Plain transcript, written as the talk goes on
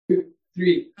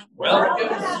3. Welcome,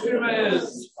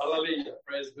 Zoomers. Hallelujah.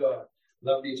 Praise God.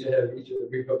 Lovely to have each of you.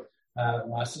 We've got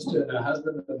my sister and her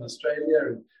husband in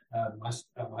Australia, and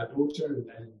my daughter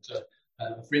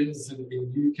and friends in the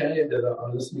UK that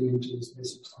are listening into this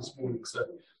message this morning. So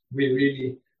we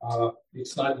really are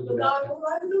excited about it. All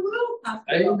over the world,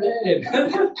 Pastor. Amen.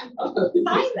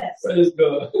 Praise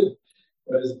God.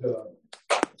 Praise God.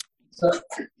 So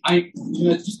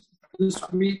just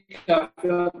this week I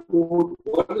felt, Lord,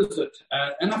 what is it?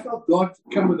 And I felt God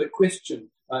come with a question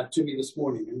to me this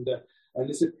morning, and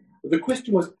he said, the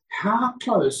question was, how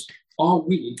close are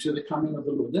we to the coming of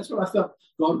the Lord? That's what I felt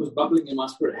God was bubbling in my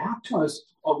spirit. How close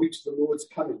are we to the Lord's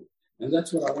coming? And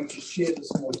that's what I want to share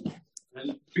this morning.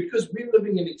 And because we're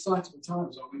living in exciting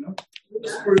times, are we not? The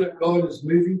Spirit of God is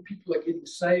moving. People are getting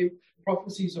saved.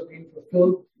 Prophecies are being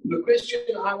fulfilled. The question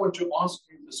I want to ask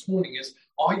you this morning is,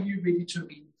 are you ready to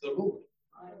meet the Lord?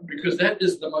 Because that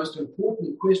is the most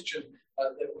important question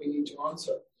that we need to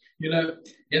answer.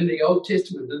 In the Old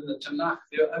Testament, in the Tanakh,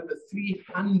 there are over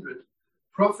 300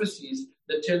 prophecies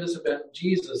that tell us about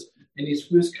Jesus and his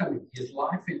first coming. His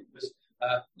life was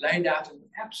laid out in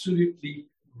absolutely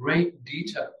great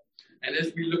detail. And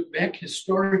as we look back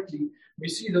historically, we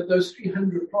see that those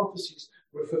 300 prophecies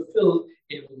were fulfilled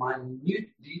in minute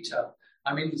detail.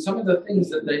 I mean, some of the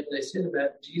things that they said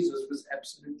about Jesus was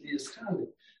absolutely astounding.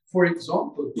 For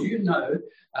example, do you know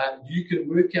you can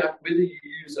work out whether you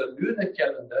use a lunar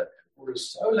calendar or a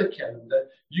solar calendar,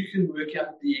 you can work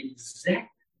out the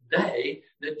exact day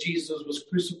that Jesus was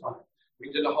crucified.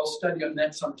 We did a whole study on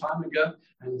that some time ago,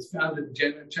 and it's found in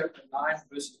Genesis chapter 9,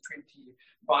 verses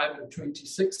 25 and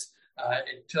 26.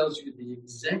 It tells you the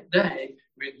exact day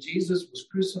when Jesus was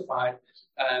crucified,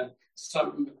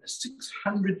 some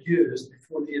 600 years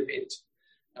before the event.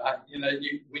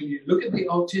 When you look at the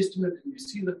Old Testament and you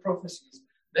see the prophecies,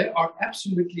 they are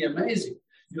absolutely amazing.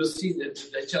 You'll see that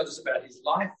they tell us about his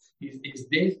life, his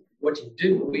death, what he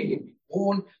did, where he'd be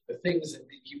born, the things that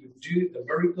he would do, the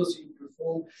miracles he would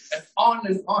perform, and on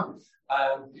and on.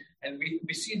 And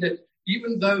we see that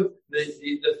even though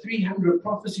the 300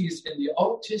 prophecies in the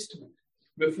Old Testament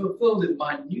were fulfilled in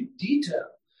minute detail,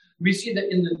 we see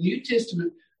that in the New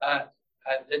Testament, that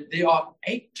there are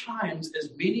 8 times as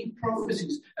many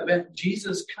prophecies about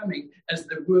Jesus coming as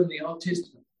there were in the Old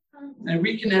Testament. And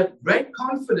we can have great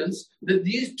confidence that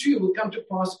these two will come to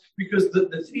pass because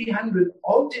the 300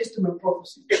 Old Testament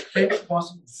prophecies came to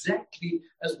pass exactly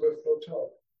as were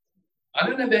foretold. I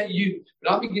don't know about you,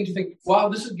 but I begin to think, wow,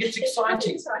 this gets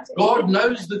exciting. God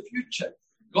knows the future.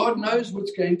 God knows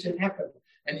what's going to happen,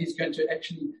 and he's going to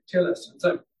actually tell us. And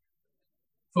so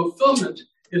fulfillment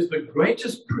is the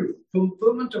greatest proof.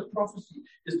 Fulfillment of prophecy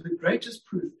is the greatest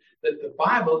proof that the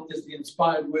Bible is the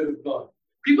inspired word of God.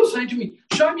 People say to me,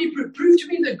 show me, prove to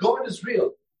me that God is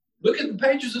real. Look at the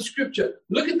pages of Scripture.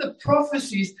 Look at the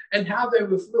prophecies and how they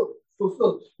were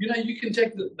fulfilled. You can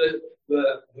take the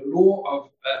law of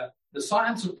the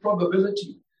science of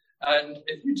probability, and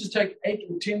if you just take 8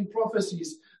 or 10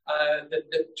 prophecies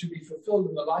that to be fulfilled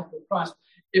in the life of Christ,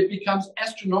 it becomes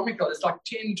astronomical. It's like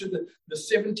 10 to the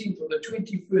 17th or the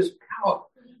 21st power.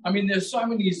 I mean, there's so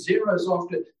many zeros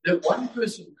after that one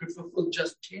person could fulfill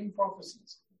just 10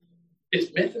 prophecies.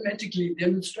 It's mathematically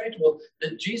demonstrable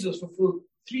that Jesus fulfilled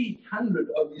 300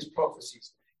 of these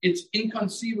prophecies. It's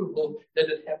inconceivable that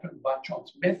it happened by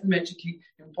chance. Mathematically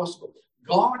impossible.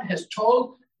 God has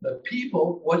told the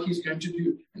people what he's going to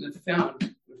do, and it's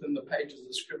found within the pages of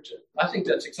the Scripture. I think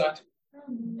that's exciting.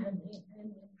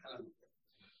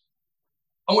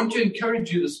 I want to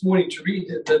encourage you this morning to read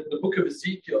the book of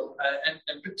Ezekiel, and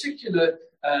in particular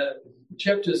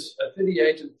chapters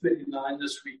 38 and 39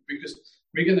 this week, because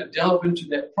we're going to delve into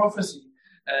that prophecy,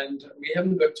 and we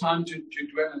haven't got time to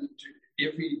dwell into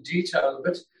every detail of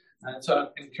it. And so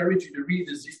I encourage you to read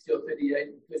Ezekiel 38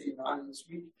 and 39 this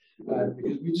week,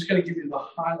 because we're just going to give you the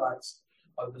highlights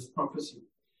of this prophecy.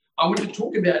 I want to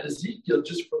talk about Ezekiel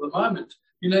just for the moment.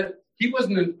 He was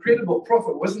an incredible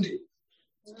prophet, wasn't he?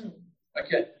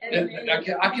 Okay.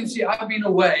 I can see I've been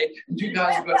away and you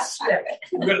guys have got slack.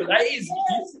 You've got lazy.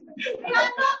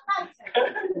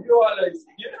 You are lazy.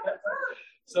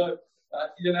 So,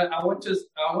 I want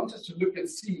us to look and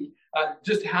see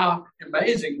just how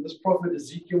amazing this prophet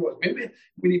Ezekiel was. Remember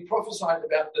when he prophesied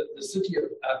about the city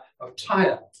of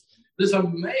Tyre? This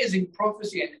amazing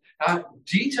prophecy and how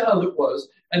detailed it was.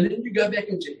 And then you go back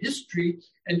into history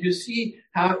and you see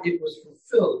how it was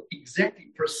fulfilled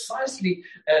exactly, precisely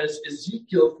as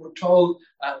Ezekiel foretold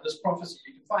this prophecy.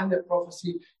 You can find that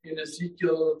prophecy in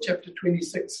Ezekiel chapter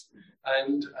 26,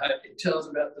 and it tells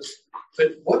about this.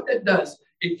 But what that does,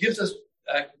 it gives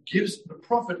the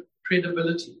prophet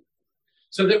credibility.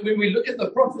 So that when we look at the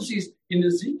prophecies in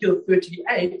Ezekiel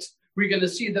 38, we're going to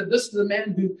see that this is a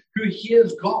man who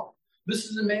hears God. This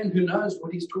is a man who knows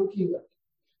what he's talking about.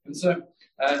 And so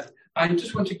I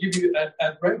just want to give you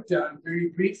a breakdown very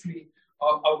briefly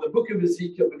of the book of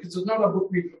Ezekiel, because it's not a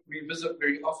book we visit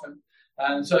very often.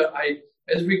 And so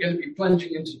as we're going to be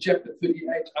plunging into chapter 38,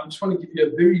 I just want to give you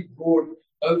a very broad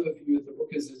overview of the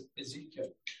book of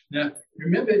Ezekiel. Now,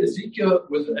 remember, Ezekiel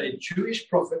was a Jewish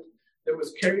prophet that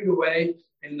was carried away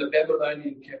in the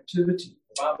Babylonian captivity.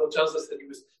 The Bible tells us that he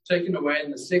was taken away in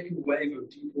the second wave of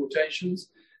deportations,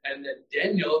 and that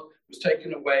Daniel was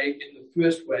taken away in the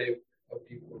first wave of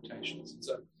deportations. And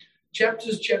so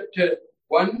chapter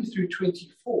 1 through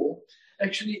 24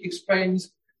 actually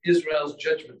explains Israel's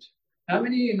judgment. How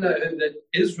many of you know that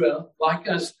Israel, like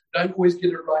us, don't always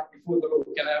get it right before the Lord?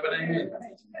 Can I have an amen?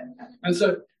 And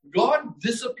so God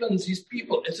disciplines his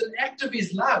people. It's an act of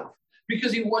his love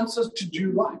because he wants us to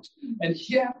do right. And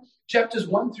here, chapters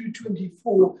 1 through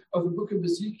 24 of the book of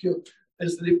Ezekiel,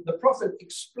 as the prophet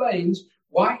explains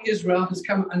why Israel has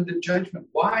come under judgment,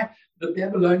 why the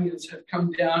Babylonians have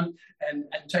come down and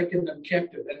taken them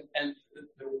captive. And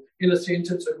in a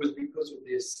sentence, it was because of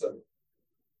their sin.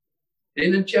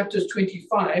 Then in chapters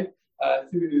 25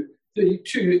 through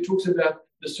 32, it talks about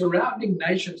the surrounding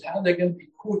nations, how they're going to be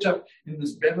caught up in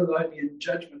this Babylonian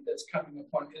judgment that's coming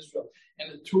upon Israel.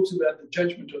 And it talks about the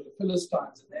judgment of the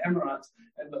Philistines and the Amorites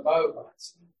and the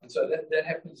Moabites. And so that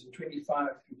happens in 25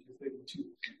 through to 32.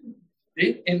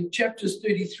 Then in chapters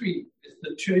 33 is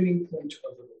the turning point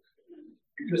of the book.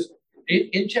 Because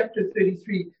in chapter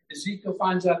 33, Ezekiel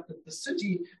finds out that the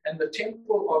city and the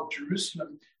temple of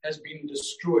Jerusalem has been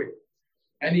destroyed.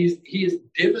 And he is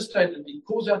devastated. He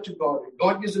calls out to God. And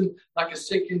God gives him like a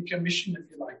second commission, if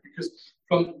you like, because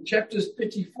from chapters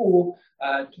 34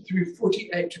 through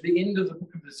 48 to the end of the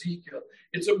book of Ezekiel,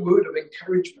 it's a word of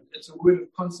encouragement. It's a word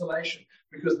of consolation,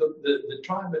 because the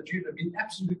tribe of Judah have been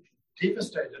absolutely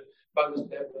devastated by this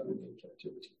Babylonian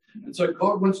captivity. And so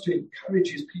God wants to encourage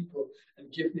his people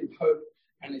and give them hope,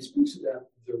 and he speaks about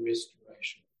the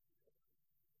restoration.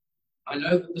 I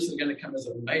know that this is going to come as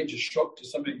a major shock to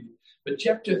some of you, but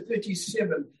chapter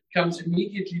 37 comes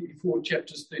immediately before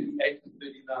chapters 38 and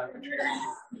 39, which we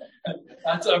read.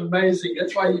 That's amazing.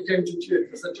 That's why you came to church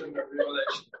for such a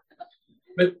revelation.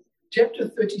 But chapter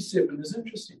 37 is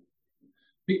interesting,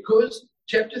 because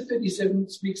chapter 37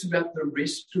 speaks about the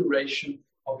restoration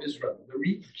of Israel, the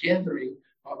regathering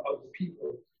of the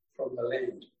people from the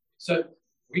land. So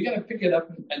we're going to pick it up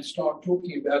and start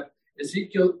talking about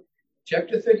Ezekiel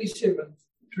chapter 37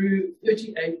 through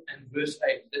 38 and verse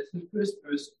 8. That's the first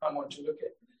verse I want to look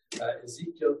at.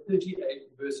 Ezekiel 38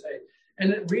 verse 8.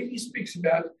 And it really speaks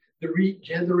about the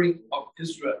regathering of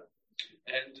Israel.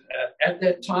 And at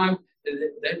that time,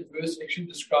 that verse actually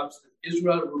describes that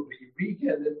Israel will be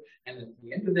regathered, and at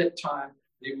the end of that time,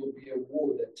 there will be a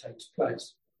war that takes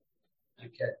place.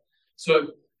 Okay,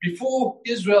 so before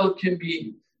Israel can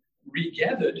be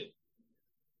regathered,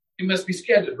 it must be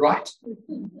scattered, right?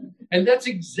 And that's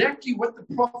exactly what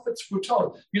the prophets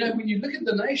foretold. You know, when you look at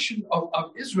the nation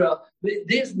of Israel,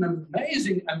 there's an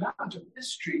amazing amount of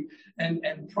history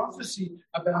and prophecy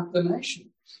about the nation.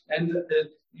 And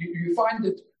you find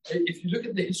that if you look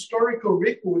at the historical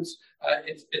records,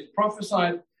 it's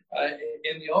prophesied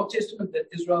in the Old Testament that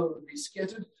Israel would be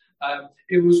scattered.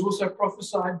 It was also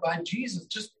prophesied by Jesus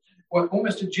just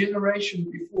almost a generation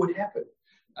before it happened.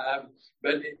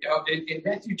 But in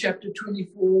Matthew chapter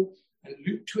 24 and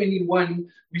Luke 21,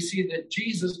 we see that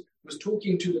Jesus was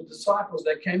talking to the disciples.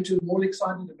 They came to him all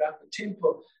excited about the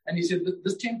temple. And he said that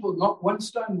this temple, not one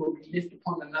stone will be left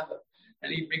upon another.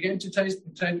 And he began to taste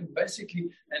and take them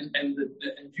basically, and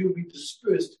you'll be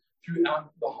dispersed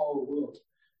throughout the whole world.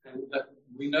 And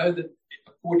we know that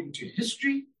according to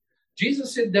history,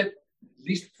 Jesus said that at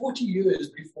least 40 years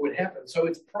before it happened. So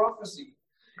it's prophecy.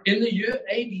 In the year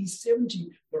AD 70,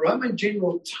 the Roman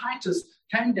general Titus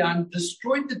came down,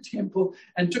 destroyed the temple,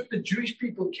 and took the Jewish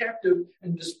people captive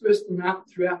and dispersed them out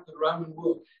throughout the Roman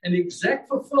world. An exact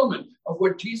fulfillment of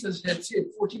what Jesus had said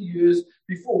 40 years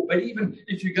before. But even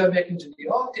if you go back into the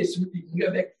Old Testament, you can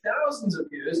go back thousands of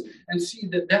years and see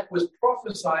that was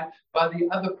prophesied by the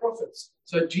other prophets.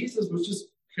 So Jesus was just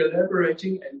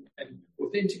collaborating and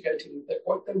authenticating that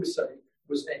what they were saying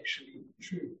was actually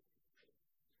true.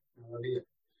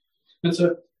 And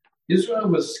so Israel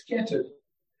was scattered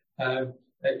in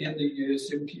the year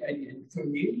 70 AD, and for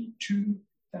nearly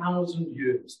 2,000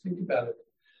 years. Think about it.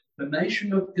 The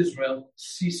nation of Israel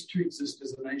ceased to exist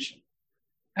as a nation.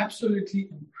 Absolutely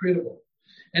incredible.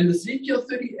 And Ezekiel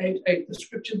 38:8, the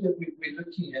scripture that we're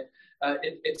looking at,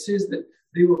 it says that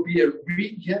there will be a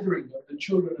regathering of the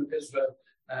children of Israel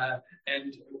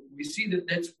And we see that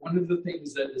that's one of the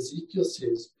things that Ezekiel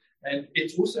says. And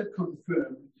it's also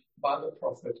confirmed by the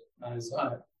prophet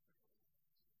Isaiah.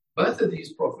 Both of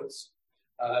these prophets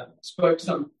spoke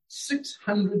some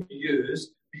 600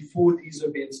 years before these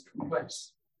events took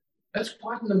place. That's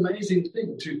quite an amazing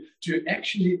thing to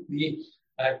actually be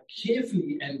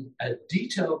carefully and a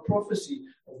detailed prophecy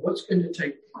of what's going to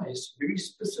take place very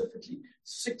specifically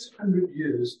 600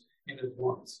 years in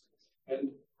advance. And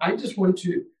I just want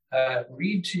to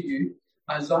read to you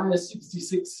Isaiah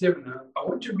 66:7. I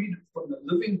want to read it from the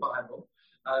Living Bible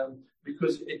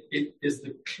because it is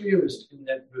the clearest in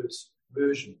that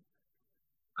version.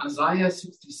 Isaiah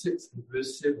 66 and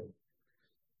verse 7.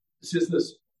 It says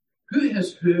this: "Who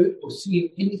has heard or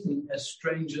seen anything as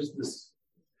strange as this?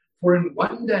 For in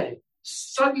one day,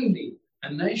 suddenly,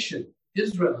 a nation,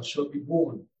 Israel, shall be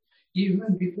born,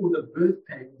 even before the birth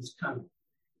pangs come.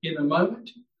 In a moment,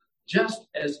 just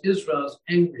as Israel's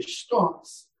anguish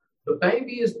starts, the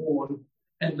baby is born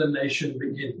and the nation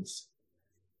begins."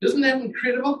 Isn't that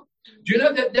incredible? Do you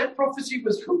know that that prophecy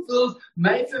was fulfilled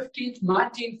May 15th,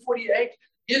 1948?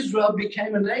 Israel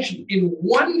became a nation. In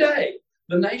one day,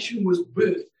 the nation was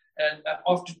birthed, and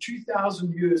after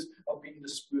 2,000 years of being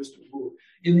dispersed abroad.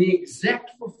 In the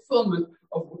exact fulfillment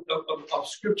of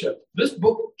Scripture. This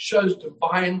book shows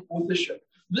divine authorship.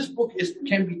 This book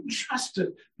can be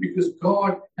trusted because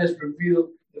God has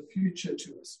revealed the future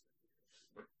to us.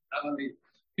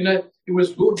 You know, it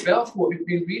was Lord Balfour who'd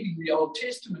been reading the Old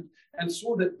Testament and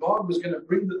saw that God was going to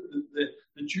bring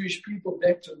the Jewish people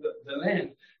back to the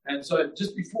land. And so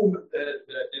just before,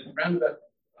 around about,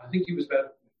 I think he was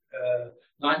about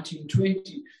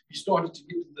 1920, he started to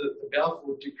get the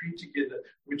Balfour Decree together,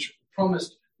 which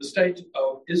promised the state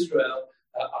of Israel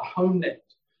a homeland.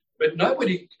 But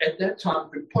nobody at that time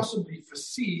could possibly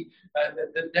foresee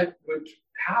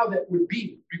how that would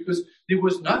be, because there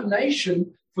was no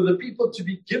nation for the people to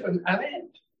be given a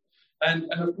land.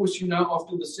 And of course, you know,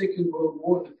 after the Second World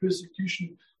War, the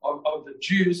persecution of the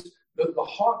Jews, the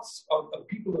hearts of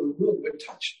people of the world were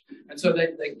touched. And so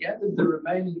they gathered the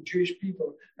remaining Jewish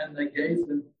people and they gave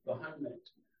them the homeland.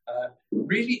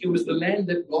 Really, it was the land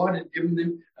that God had given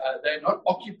them. They're not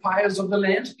occupiers of the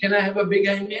land. Can I have a big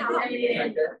amen?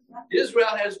 Okay.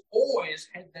 Israel has always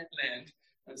had that land.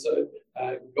 And so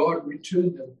God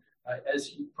returned them as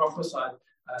he prophesied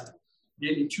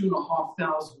nearly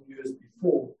 2,500 years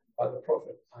before by the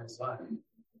prophet Isaiah.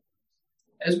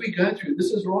 As we go through,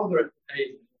 this is rather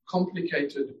a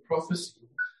complicated prophecy,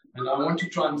 and I want to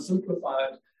try and simplify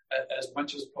it as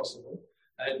much as possible.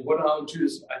 And what I'll do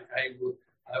is I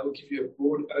will give you a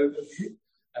broad overview,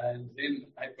 and then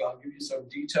I'll give you some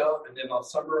detail, and then I'll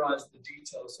summarize the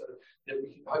details so that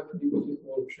we can hopefully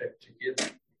all track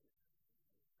together.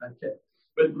 Okay.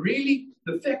 But really,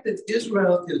 the fact that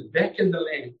Israel is back in the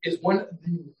land is one of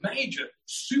the major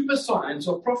super signs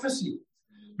of prophecy,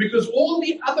 because all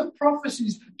the other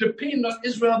prophecies depend on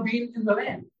Israel being in the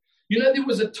land. You know, there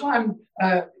was a time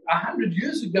 100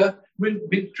 years ago when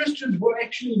Christians were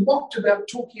actually mocked about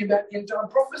talking about end-time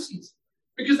prophecies,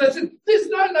 because they said, there's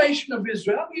no nation of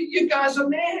Israel, you guys are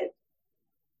mad.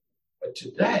 But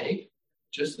today,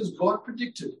 just as God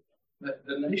predicted,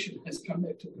 the nation has come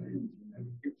back to the land.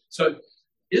 So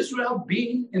Israel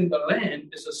being in the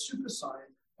land is a super sign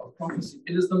of prophecy.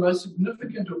 It is the most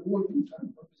significant of all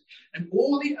end-time prophecies. And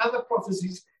all the other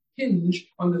prophecies hinge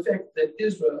on the fact that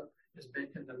Israel is back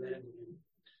in the land again.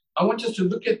 I want us to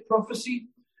look at prophecy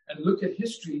and look at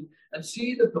history and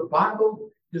see that the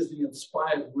Bible is the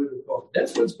inspired word of God.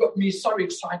 That's what's got me so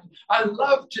excited. I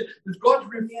love that God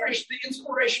refreshed the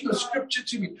inspiration of Scripture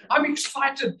to me. I'm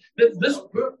excited that this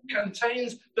book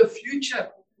contains the future.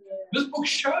 This book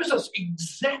shows us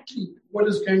exactly what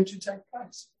is going to take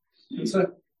place. And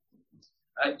so,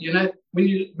 you know, when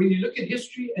you look at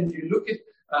history and you look at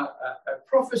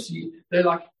prophecy, they're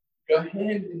like go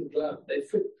hand in glove. They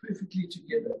fit perfectly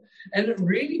together. And it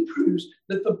really proves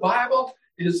that the Bible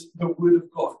is the Word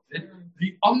of God. That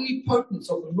the omnipotence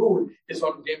of the Lord is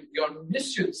on them. The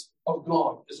omniscience of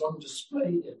God is on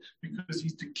display here because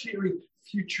he's declaring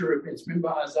future events. Remember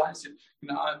Isaiah said, you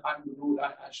know, I'm the Lord.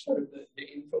 I showed the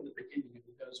end from the beginning. And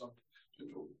he goes on to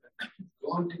talk about it.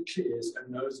 God declares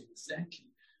and knows exactly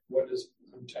what is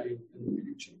contained in the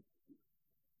future.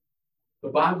 The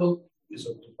Bible is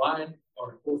of divine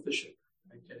or authorship.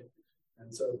 Okay,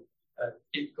 and so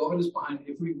if God is behind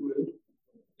every word,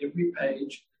 every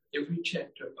page, every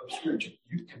chapter of Scripture,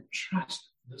 you can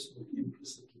trust this book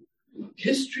implicitly.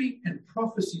 History and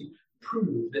prophecy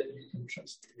prove that you can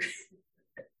trust it.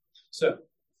 Okay. So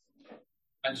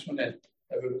I just want to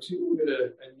have a look. See, we've got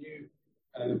a new.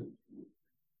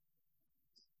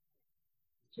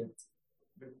 Okay.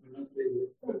 We're not there yet.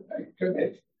 Hey, go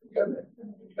back.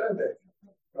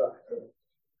 Right.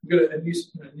 We've got a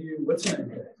new what's the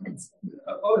name?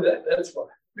 Oh, that's fine.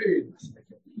 Very nice.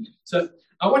 Okay. So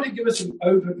I want to give us an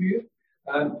overview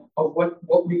of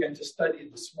what we're going to study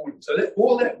this morning. So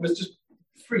all that was just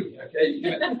free, okay?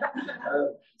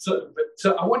 So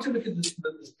I want to look at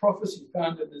this prophecy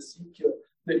found in Ezekiel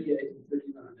 38 and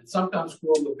 39. It's sometimes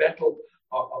called the battle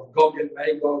of Gog and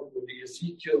Magog, or the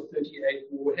Ezekiel 38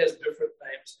 war. It has different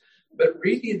names. But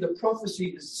really, the prophecy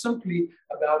is simply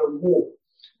about a war.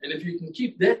 And if you can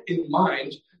keep that in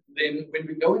mind, then when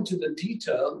we go into the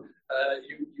detail,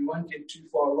 you won't get too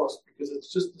far lost, because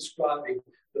it's just describing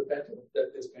the battle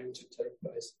that is going to take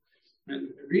place. And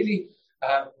really,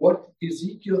 what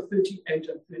Ezekiel 38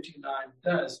 and 39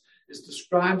 does is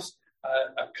describes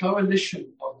a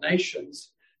coalition of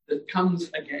nations that comes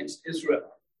against Israel.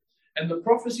 And the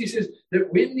prophecy says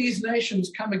that when these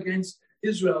nations come against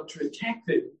Israel to attack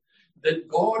them, that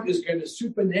God is going to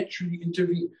supernaturally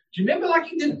intervene. Do you remember like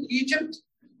he did in Egypt?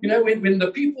 You know, when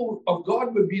the people of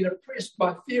God were being oppressed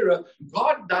by Pharaoh,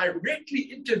 God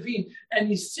directly intervened. And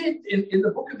he said in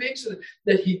the book of Exodus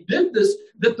that he did this,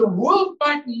 that the world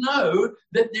might know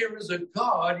that there is a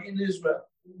God in Israel.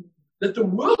 That the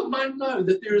world might know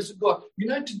that there is a God. You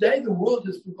know, today the world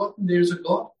has forgotten there is a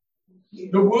God.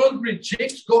 The world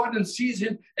rejects God and sees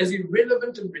him as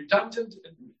irrelevant and redundant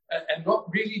and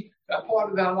not really a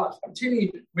part of our lives. I'm telling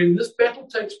you, when this battle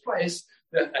takes place,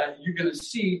 you're going to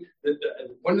see that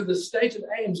one of the stated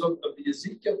aims of the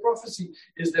Ezekiel prophecy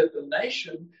is that the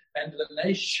nation and the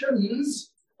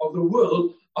nations of the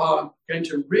world are going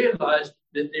to realize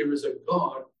that there is a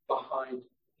God behind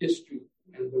history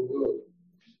and the world.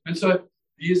 And so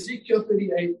the Ezekiel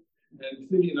 38 and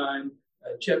 39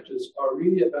 chapters are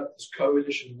really about this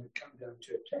coalition that come down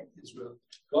to attack Israel.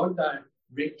 God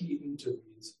directly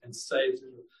intervenes and saves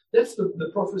Israel. That's the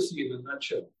prophecy in a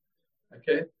nutshell.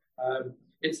 Okay?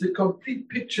 It's the complete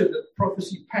picture that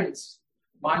prophecy paints,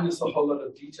 minus a whole lot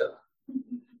of detail.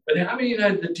 But I mean, you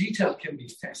know, the detail can be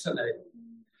fascinating.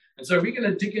 And so we're going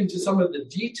to dig into some of the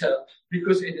detail,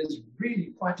 because it is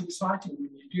really quite exciting when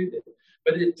you do that.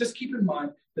 But just keep in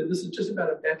mind that this is just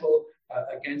about a battle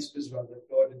against Israel, that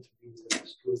God intervenes and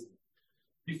destroys them.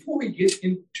 Before we get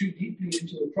in too deeply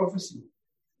into the prophecy,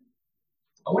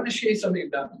 I want to share something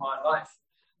about my life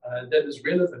that is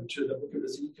relevant to the book of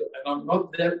Ezekiel. And I'm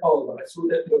not that old. I saw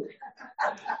that book.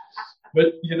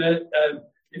 But, you know,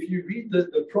 if you read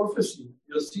the prophecy,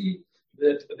 you'll see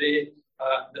that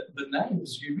the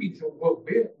names you read, well,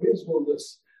 where's all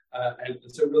this? And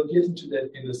so we'll get into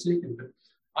that in a second. But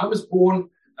I was born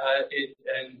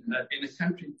in a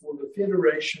country called the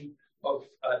Federation of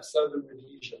Southern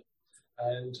Rhodesia.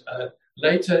 And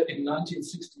later in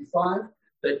 1965,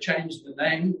 they changed the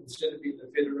name. Instead of being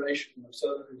the Federation of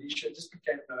Southern Rhodesia, it just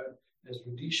became known as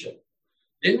Rhodesia.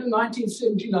 Then in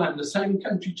 1979, the same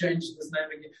country changed its name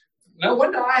again. No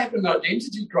wonder I have an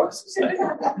identity crisis. Eh?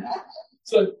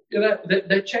 So, you know,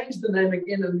 they changed the name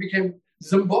again and it became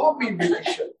Zimbabwe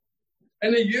Rhodesia.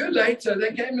 And a year later,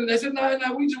 they came and they said, no,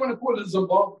 we just want to call it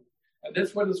Zimbabwe. And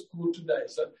that's what it's called today.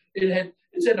 So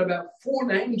it's had about 4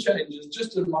 name changes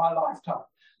just in my lifetime.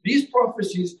 These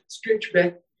prophecies stretch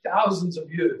back thousands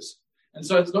of years. And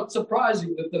so it's not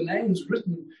surprising that the names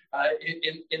written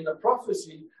in the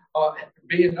prophecy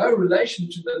bear no relation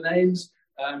to the names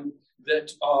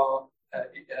that are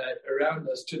around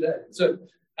us today. So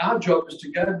our job is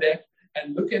to go back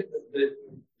and look at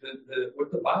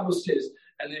what the Bible says,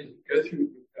 and then go through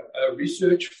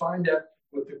research, find out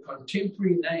what the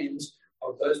contemporary names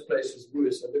of those places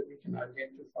were, so that we can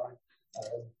identify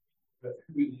who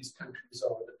these countries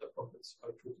are that the prophets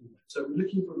are talking about. So we're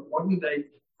looking for the modern day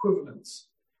equivalents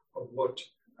of what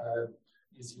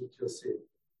Ezekiel said.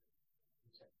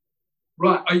 Okay.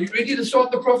 Right, are you ready to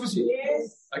start the prophecy?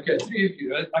 Yes. Okay, 3 of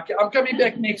you. I'm coming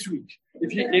back next week.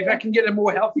 If I can get a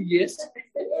more healthy yes.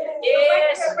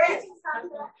 Yes.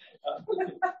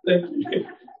 Thank you.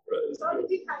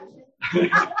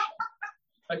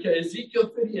 Okay,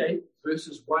 Ezekiel 38,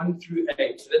 verses 1 through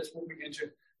 8. So that's what we're going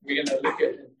to look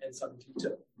at in some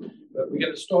detail. But we're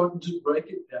going to start and just break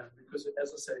it down, because,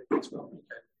 as I say, it's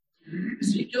complicated.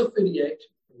 Ezekiel 38,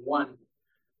 1.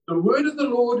 The word of the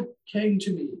Lord came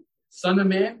to me. Son of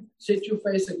man, set your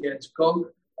face against Gog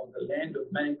of the land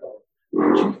of Magog,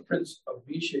 the chief prince of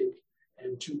Meshech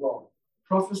and Tubal.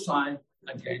 Prophesy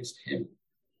against him.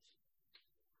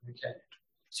 Okay.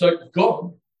 So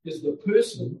Gog is the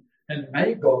person and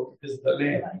Magog is the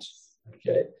land.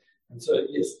 Okay. And so,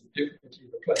 yes, definitely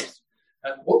the place.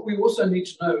 What we also need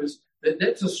to know is that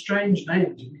that's a strange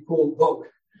name to be called Gog.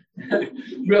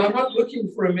 Well, I'm not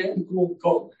looking for a man called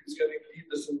Gog who's going to lead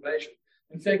this invasion.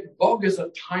 In fact, Gog is a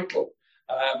title,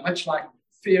 much like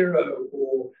Pharaoh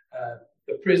or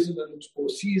the president or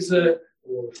Caesar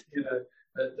or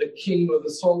the king or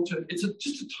the sultan. It's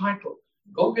just a title.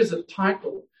 Gog is a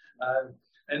title,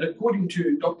 and according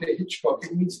to Dr. Hitchcock,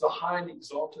 it means the high and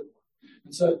exalted one.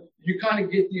 And so you kind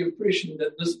of get the impression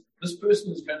that this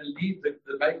person is going to lead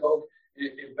the Magog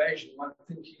invasion. One might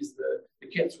think he's the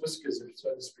cat's whiskers,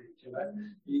 so to speak.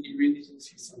 He really thinks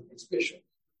he's something special.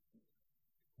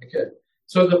 Okay,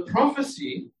 so the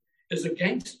prophecy is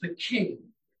against the king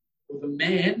or the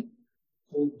man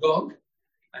called Gog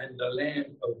and the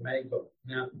land of Magog.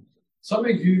 Now, some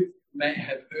of you may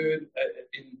have heard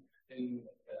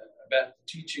about the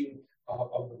teaching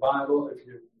of the Bible. If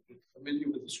you're familiar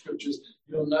with the scriptures,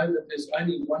 you'll know that there's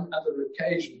only one other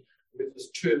occasion where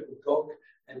this term Gog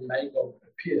and Magog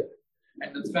appear.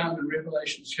 And it's found in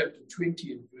Revelation chapter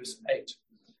 20 and verse 8.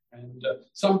 And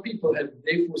some people have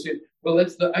therefore said, well,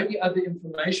 that's the only other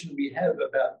information we have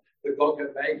about the Gog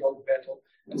and Magog battle.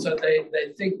 And so they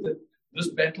think that this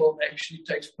battle actually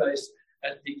takes place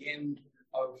at the end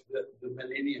of the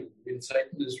millennium, when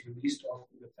Satan is released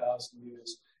after the 1,000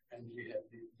 years and you have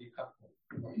the couple.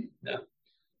 Now,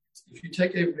 if you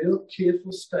take a real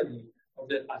careful study of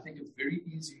that, I think it's very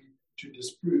easy to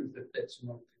disprove that that's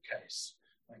not the case.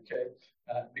 Okay,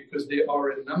 because there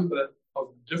are a number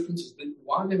of differences.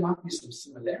 While there might be some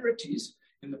similarities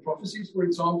in the prophecies, for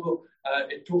example,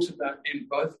 it talks about in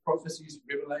both prophecies,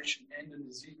 Revelation and in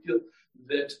Ezekiel,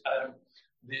 that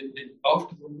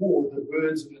after the war, the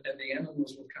birds and the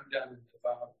animals will come down and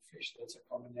devour the flesh. That's a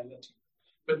commonality.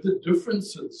 But the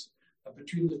differences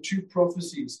between the two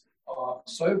prophecies are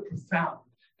so profound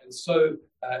and so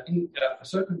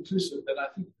conclusive that I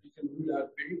think we can rule out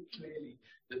very clearly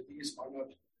that these are not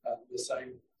the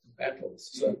same battles.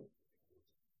 So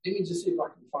let me just see if I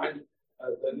can find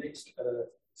the next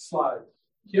slide.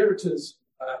 Here it is.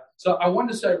 So I want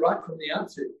to say right from the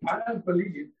outset, I don't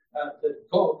believe that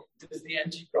Gog is the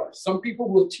Antichrist. Some people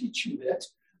will teach you that,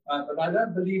 but I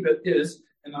don't believe it is,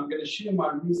 and I'm going to share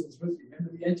my reasons with you.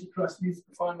 Remember, the Antichrist leads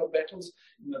the final battles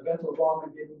in the Battle of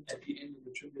Armageddon at the end of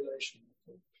the tribulation.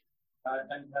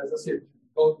 And as I said,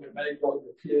 Gog and Magog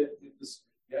appear in this.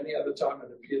 The only other time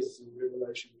it appears is in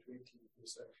Revelation 20 or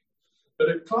so. But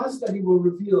a class study will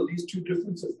reveal these two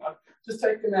differences. I've just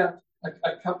taken out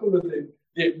a couple of them.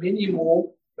 There are many more,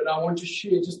 but I want to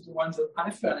share just the ones that I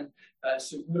found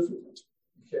significant.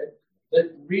 Okay,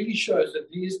 that really shows that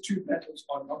these two battles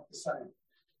are not the same.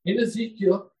 In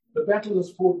Ezekiel, the battle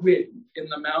is fought where? In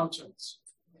the mountains.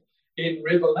 In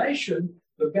Revelation,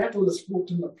 the battle is fought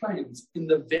in the plains, in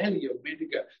the valley of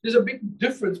Medica. There's a big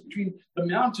difference between the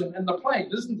mountain and the plain,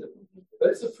 isn't it?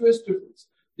 That's the first difference.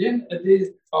 Then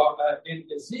in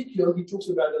Ezekiel, he talks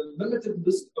about a limited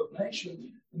list of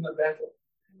nations in the battle.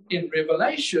 In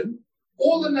Revelation,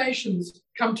 all the nations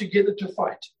come together to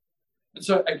fight. And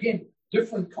so, again,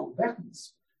 different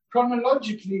combatants.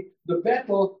 Chronologically, the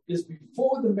battle is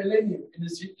before the millennium in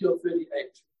Ezekiel 38.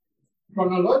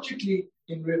 Chronologically,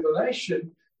 in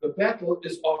Revelation, the battle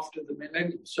is after the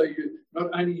millennium. So you not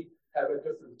only have a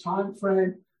different time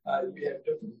frame, you have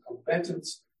different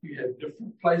combatants, you have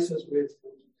different places where it's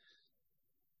fought.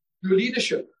 Your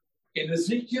leadership. In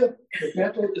Ezekiel, the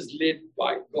battle is led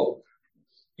by Gog.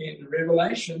 In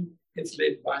Revelation, it's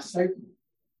led by Satan.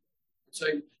 So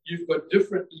you've got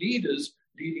different leaders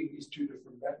leading these two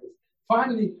different battles.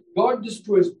 Finally, God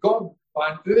destroys Gog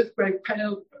by an earthquake,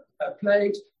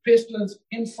 plagues, pestilence,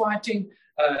 infighting,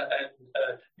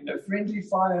 and friendly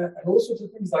fire, and all sorts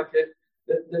of things like that.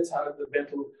 That's how the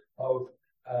battle of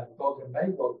Gog and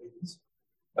Magog ends.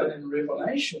 But in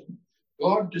Revelation,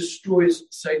 God destroys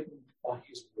Satan by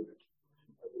his word.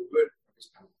 The word of his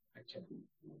power. Okay.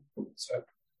 So,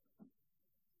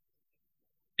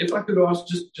 if I could ask,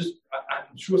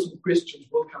 I'm sure some questions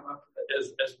will come up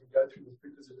as we go through this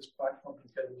because it is quite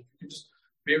complicated. If you could just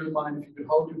bear in mind, if you could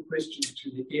hold your questions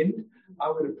to the end, I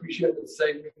would appreciate it,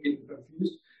 save me getting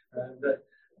confused. And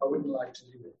I wouldn't like to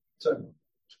do that. So,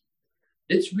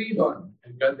 let's read on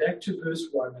and go back to verse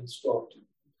 1 and start.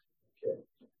 Okay.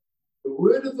 The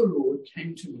word of the Lord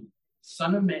came to me,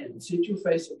 Son of man, set your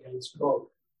face against Gog,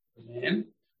 the man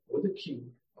or the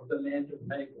king of the land of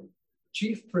Magog,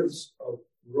 chief prince of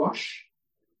Rosh.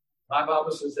 My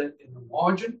Bible says that in the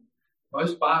margin.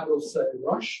 Most Bibles say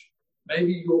Rosh.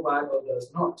 Maybe your Bible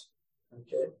does not.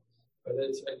 Okay, but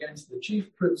it's against the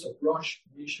chief prince of Rosh,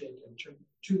 Meshach, and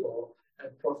Tubal,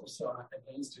 and prophesy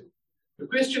against him. The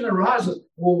question arises,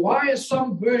 well, why is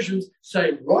some versions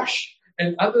say Rosh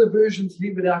and other versions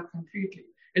leave it out completely?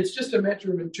 It's just a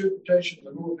matter of interpretation,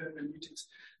 the law of hermeneutics,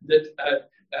 that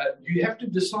you have to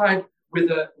decide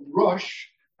whether Rosh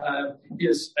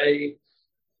is a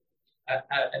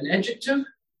an adjective,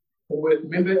 or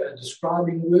remember a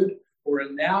describing word, or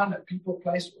a noun, a people,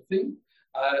 place, or thing.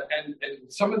 And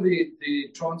some of the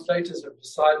translators have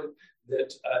decided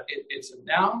that it's a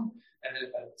noun, and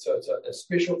so it's a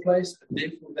special place, and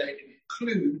therefore they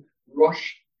include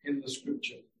Rosh in the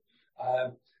scripture.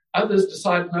 Others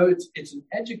decide, no, it's an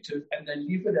adjective, and they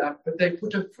leave it out, but they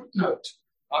put a footnote.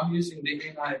 I'm using the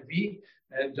NIV,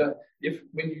 and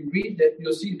when you read that,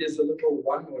 you'll see there's a little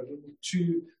 1 or a little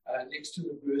 2 next to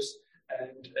the verse,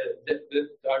 and that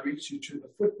directs you to the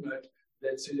footnote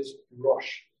that says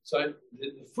Rosh. So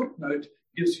the footnote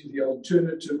gives you the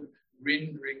alternative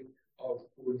rendering of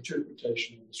or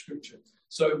interpretation of the scripture.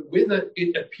 So whether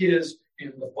it appears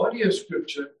in the body of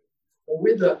scripture or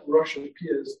whether Rosh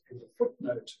appears in the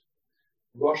footnote,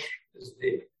 Rosh is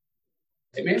there.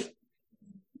 Amen?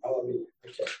 Hallelujah.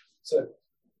 Okay. So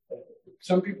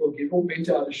some people get all bent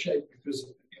out of shape because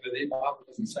their Bible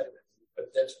doesn't say that, but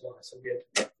that's why. So we have to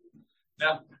do that.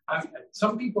 Now,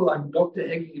 some people like Dr.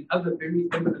 Hagee and other very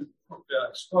eminent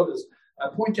scholars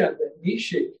point out that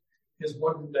Meshech is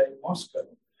modern-day Moscow,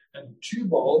 and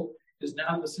Tubal is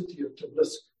now the city of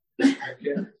Tbilisi.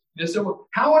 Okay, so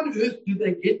how on earth do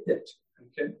they get that?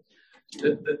 Okay,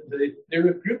 there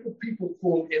are a group of people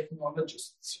called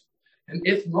ethnologists, and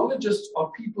ethnologists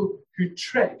are people who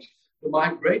track the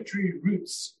migratory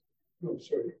routes. Oh,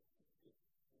 sorry,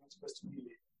 I'm not supposed to be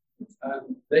there.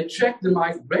 They track the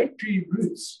migratory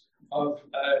routes of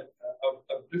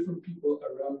different people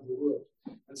around the world.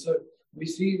 And so we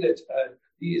see that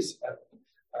these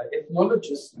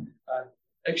ethnologists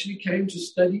actually came to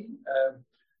study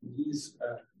these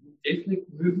ethnic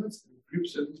movements,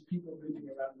 groups of these people moving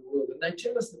around the world. And they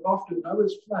tell us that after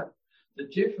Noah's flood, the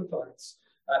Japhethites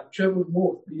traveled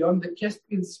north beyond the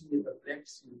Caspian Sea and the Black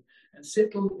Sea and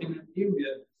settled in an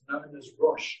area known as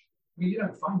Rosh. You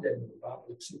don't find that in the Bible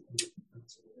except in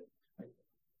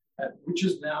which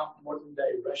is now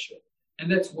modern-day Russia.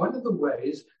 And that's one of the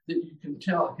ways that you can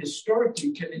tell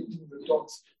historically connecting the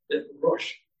dots that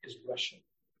Rosh is Russia.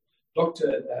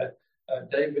 Dr.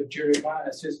 David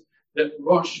Jeremiah says that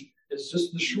Rosh is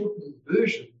just the shortened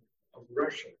version of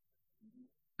Russia.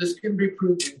 This can be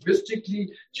proved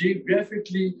linguistically,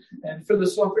 geographically, and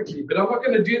philosophically, but I'm not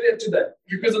going to do that today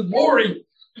because it's boring.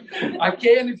 I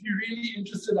can, if you're really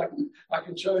interested, I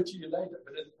can show it to you later,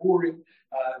 but it's boring.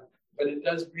 But it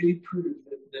does really prove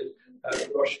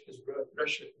that Rosh is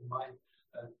Russia in my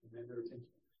manner of thinking.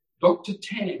 Dr.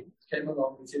 Tan came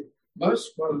along and said,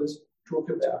 most scholars talk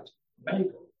about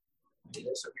Magog. Okay,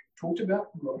 so we talked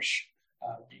about Rosh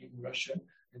being Russia,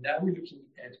 and now we're looking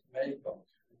at Magog.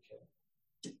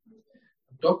 Okay.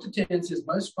 Dr. Tan says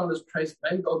most scholars trace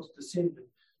Magog's descendant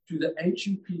to the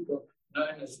ancient people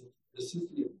known as the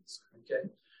Scythians, okay,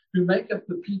 who make up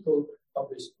the people of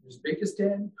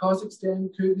Uzbekistan, Kazakhstan,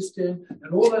 Kyrgyzstan,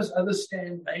 and all those other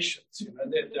Stan nations.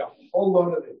 There are a whole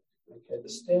lot of them. Okay, the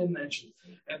Stan nations,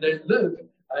 and they live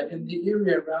in the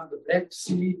area around the Black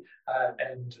Sea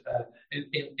and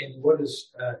in what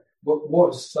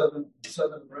was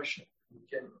southern Russia.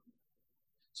 Okay,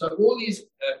 so all these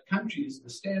countries, the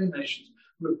Stan nations,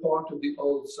 were part of the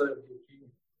old Soviet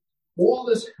Union. All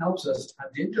this helps us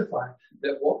identify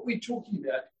that what we're talking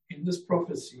about in this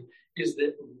prophecy is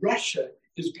that Russia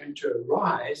is going to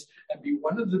arise and be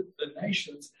one of the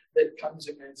nations that comes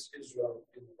against Israel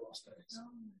in the last days.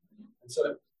 And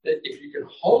so that if you can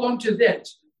hold on to that,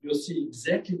 you'll see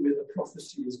exactly where the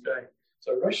prophecy is going.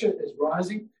 So Russia is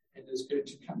rising and is going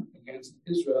to come against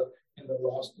Israel in the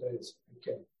last days.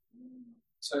 Okay.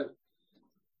 So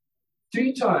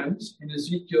 3 times in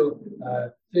Ezekiel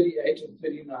 38 and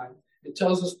 39, it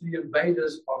tells us the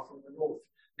invaders are from the north.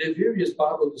 There are various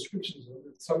Bible descriptions.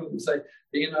 Some of them say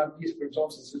the inner east, for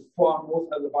example, says far north.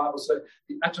 Other Bibles say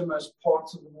the uttermost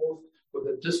parts of the north, or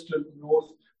the distant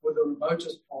north, or the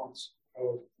remotest parts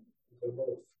of the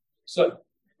north. So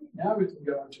now we can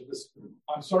go on to this.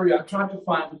 I'm sorry, I tried to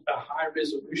find a high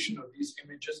resolution of these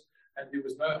images, and there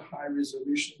was no high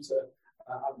resolution. So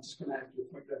I'm just going to have to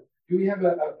point out. Do we have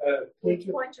a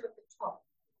pointer? Pointer at the top.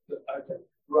 Okay,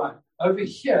 right. Over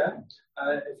here,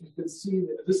 if you can see,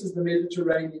 this is the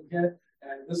Mediterranean here,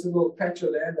 and this little patch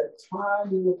of land, that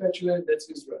tiny little patch of land, that's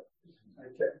Israel.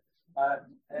 Okay,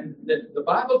 and the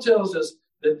Bible tells us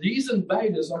that these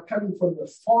invaders are coming from the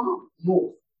far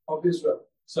north of Israel.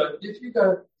 So if you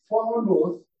go far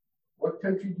north, what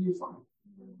country do you find?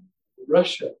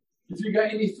 Russia. If you go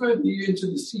any further, you're into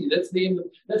the sea. That's the end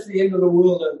of the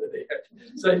world over there.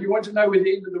 So if you want to know where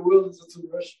the end of the world is, it's in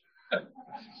Russia.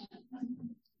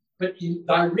 But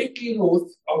directly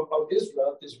north of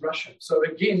Israel is Russia. So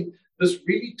again, this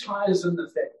really ties in the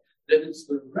fact that it's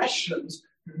the Russians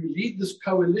who lead this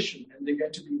coalition, and there are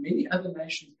going to be many other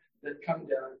nations that come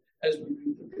down as we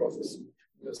read the prophecy.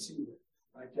 You'll see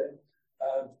that. Okay.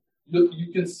 Look,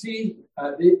 you can see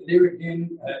there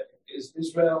again is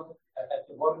Israel at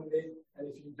the bottom there.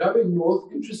 And if you're going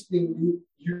north, interestingly,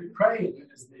 Ukraine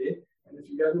is there. And if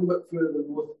you go a little bit further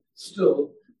north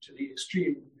still to the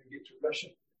extreme, you get to Russia.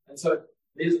 And so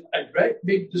there's a great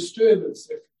big disturbance,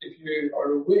 if you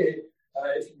are aware,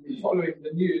 if you've been following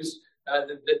the news,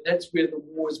 that's where the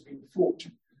war has been fought.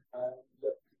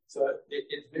 So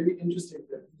it's very interesting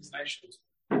that these nations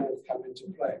have come into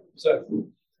play. So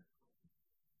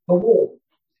the war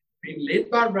being led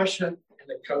by Russia and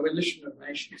a coalition of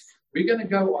nations. We're going to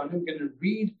go on. I'm going to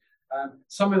read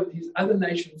some of these other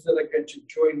nations that are going to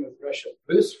join with Russia.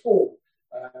 Verse 4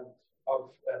 of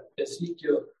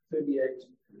Ezekiel 38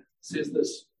 says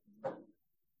this.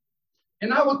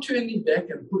 And I will turn thee back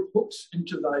and put hooks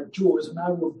into thy jaws, and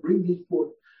I will bring thee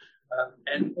forth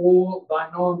and all thine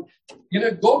arm. You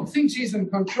know, God thinks he's in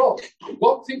control.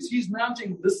 God thinks he's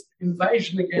mounting this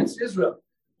invasion against Israel.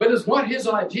 But it's not his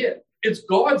idea. It's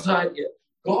God's idea.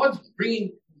 God's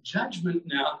bringing judgment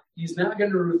now. He's now going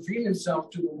to reveal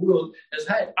himself to the world as,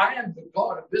 hey, I am the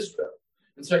God of Israel.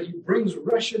 And so he brings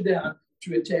Russia down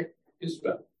to attack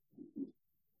Israel.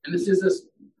 And it says this,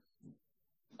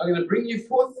 I'm going to bring you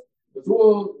forth with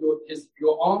all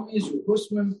your armies, your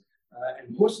horsemen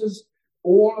and horses,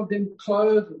 all of them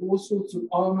clothed with all sorts of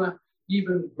armor,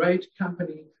 even great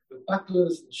company with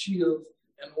bucklers and shields,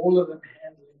 and all of them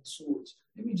handling swords.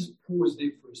 Let me just pause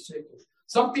there for a second.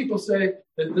 Some people say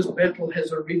that this battle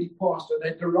has already passed, and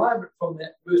they derive it from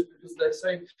that verse because they're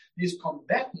saying these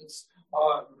combatants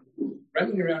are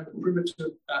running around with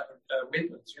primitive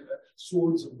weapons, you know,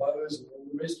 swords and bows and all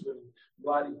the rest of it, and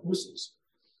riding horses.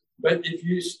 But if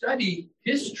you study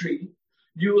history,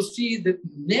 you will see that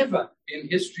never in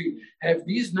history have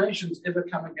these nations ever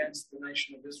come against the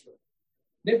nation of Israel.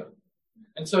 Never.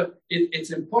 And so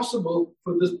it's impossible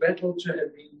for this battle to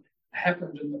have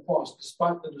happened in the past,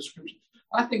 despite the description.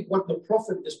 I think what the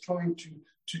prophet is trying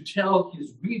to tell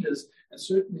his readers, and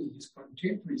certainly his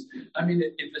contemporaries, I mean,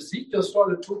 if Ezekiel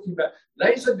started talking about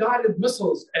laser-guided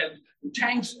missiles and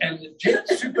tanks and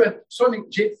supersonic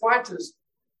jet fighters,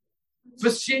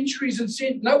 for centuries and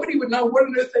centuries, nobody would know what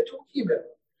on earth they're talking about.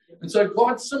 And so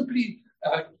God simply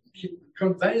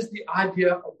conveys the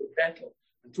idea of the battle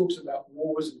and talks about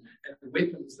wars and the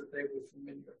weapons that they were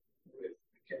familiar with.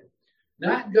 Okay.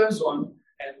 Now it goes on,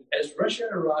 and as Russia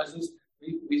arises,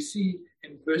 we see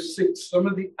in verse 6 some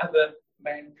of the other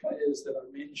main players that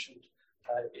are mentioned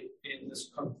in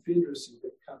this confederacy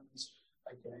that comes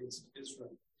against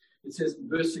Israel. It says in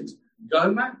verse 6,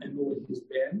 Gomer and all his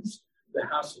bands, the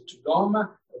house of Togarmah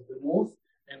of the north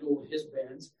and all his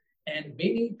bands, and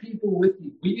many people with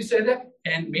thee. Will you say that?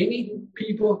 And many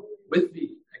people with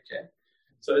thee. Okay.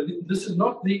 So this is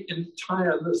not the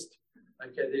entire list.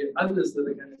 Okay. There are others that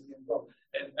are going to be involved.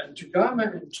 And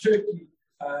Togarmah and Turkey,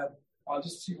 I'll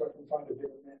just see if I can find a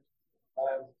better map.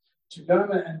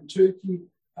 Togarmah and Turkey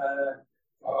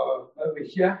are over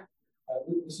here.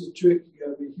 This is Turkey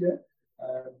over here.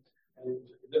 And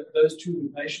those two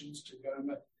nations,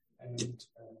 Togarmah and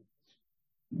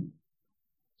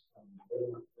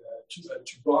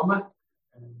Togarmah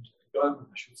and Gomer,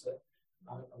 I should say.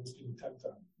 I was getting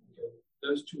tongue-tied. Okay.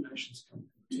 Those two nations come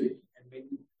from Turkey, and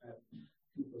many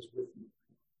peoples with them.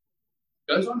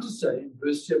 Goes on to say in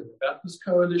verse 7 about this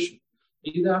coalition,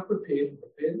 be thou prepared and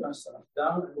prepare thyself,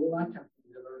 thou and all thy company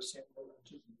that are assembled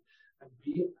unto thee, and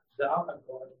be thou a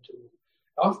God unto them.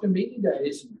 After many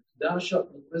days thou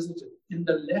shalt be visited. In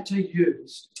the latter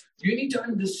years, you need to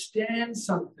understand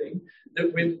something,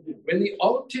 that when the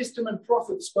Old Testament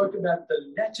prophets spoke about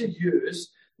the latter years,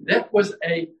 that was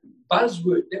a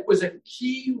buzzword, that was a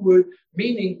key word,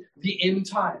 meaning the end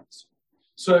times.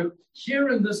 So here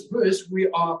in this verse, we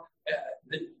are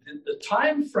the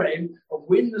time frame of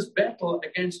when this battle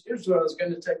against Israel is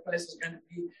going to take place is going to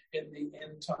be in the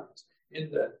end times, in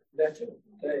the latter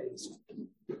days.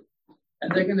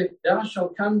 And they're going to, thou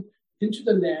shalt come into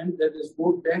the land that is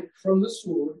brought back from the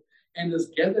sword and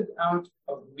is gathered out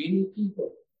of many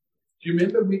people. Do you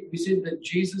remember we said that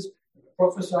Jesus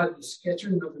prophesied the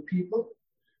scattering of the people?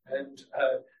 And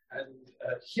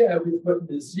here we've got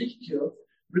in Ezekiel,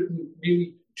 written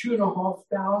nearly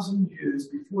 2,500 years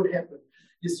before it happened,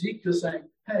 Ezekiel saying,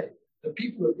 hey, the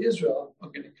people of Israel are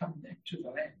going to come back to the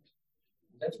land.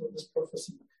 And that's what this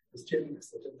prophecy is telling us,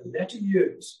 that in the latter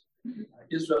years,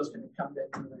 Israel is going to come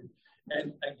back to the land.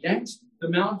 And against the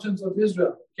mountains of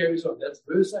Israel, carries on. That's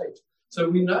verse 8. So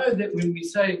we know that when we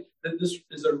say that this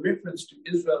is a reference to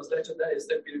Israel's latter days,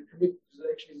 that we are correct, because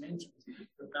it actually mentions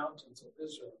the mountains of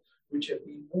Israel. which have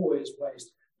been always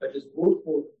waste, but is brought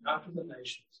forth out of the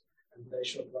nations, and they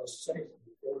shall dwell safely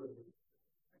before them.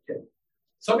 Okay.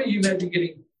 Some of you may be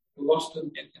getting lost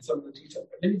in some of the detail,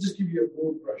 but let me just give you a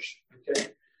broad brush.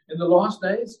 Okay. In the last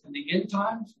days, in the end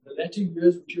times, the latter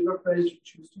years, whichever phrase you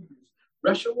choose to use,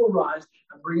 Russia will rise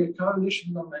and bring a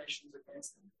coalition of nations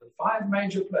against them. The 5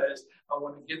 major players, I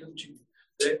want to give them to you.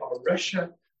 They are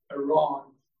Russia, Iran,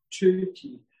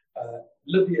 Turkey,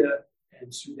 Libya,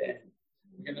 and Sudan.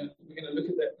 We're going to look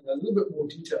at that in a little bit more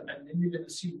detail, and then you're going to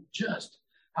see just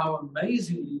how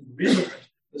amazingly relevant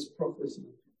this prophecy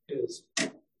is.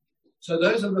 So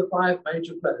those are the 5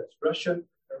 major players: Russia,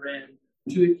 Iran,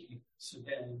 Turkey,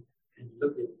 Sudan, and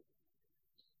Libya.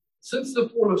 Since the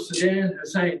fall of Saddam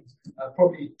Hussein,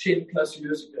 probably 10 plus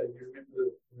years ago, you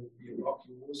remember the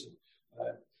Iraqi wars,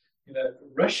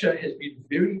 Russia has been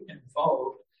very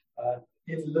involved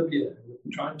in Libya,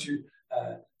 trying to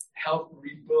help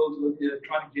rebuild Libya,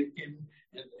 trying to get in,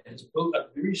 and has built a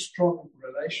very strong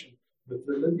relation with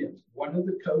the Libyans, one of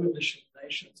the coalition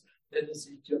nations that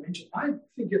Ezekiel mentioned. I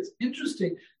think it's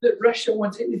interesting that Russia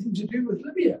wants anything to do with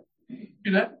Libya.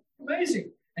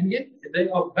 Amazing. And yet they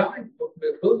are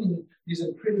building these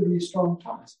incredibly strong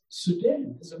ties.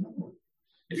 Sudan is another one.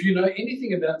 If you know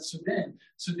anything about Sudan,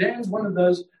 Sudan is one of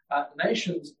those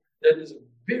nations that is a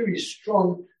very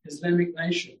strong Islamic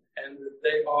nation, and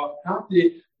they are out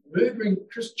there murdering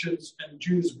Christians and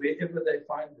Jews wherever they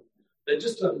find them. They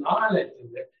just annihilate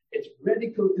them. It's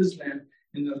radical Islam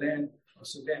in the land of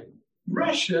Sudan.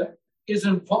 Russia is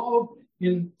involved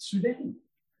in Sudan.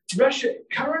 Russia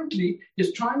currently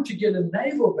is trying to get a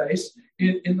naval base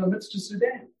in the midst of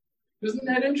Sudan. Isn't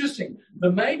that interesting? The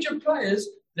major players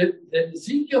that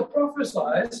Ezekiel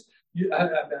prophesies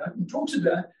about and talks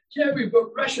about, here we've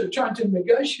got Russia trying to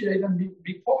negotiate and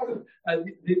be part of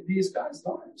these guys'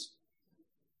 lives.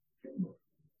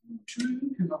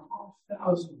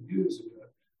 2,500 years ago,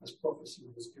 this prophecy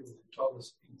was given and told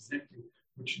us exactly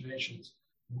which nations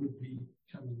would be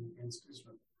coming against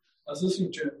Israel. I was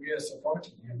listening to Amir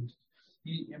Safati, and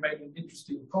he made an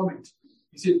interesting comment.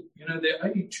 He said, there are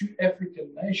only 2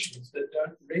 African nations that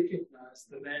don't recognize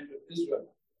the land of Israel.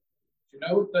 Do you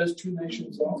know what those 2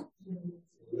 nations are?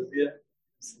 Libya and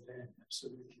Sudan,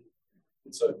 absolutely.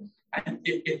 And so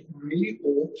it really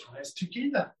all ties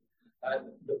together.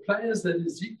 The players that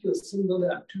Ezekiel singled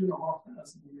out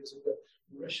 2,500 years ago,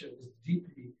 Russia is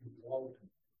deeply involved in.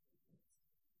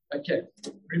 Okay,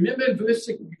 remember in verse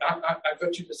 6, I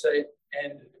got you to say,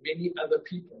 and many other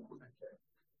people. Okay,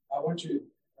 I want to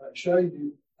show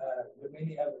you the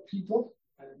many other people.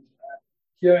 And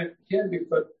here we've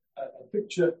got a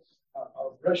picture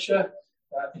of Russia.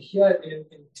 Here in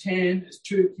tan is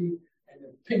Turkey, and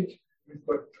in pink we've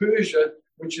got Persia,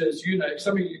 which is,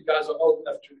 some of you guys are old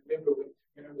enough to remember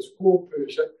when it was called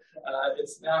Persia.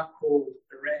 It's now called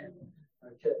Iran.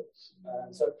 Okay,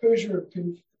 so Persia in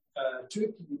pink,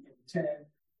 Turkey in tan,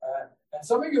 and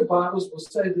some of your Bibles will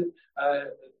say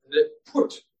that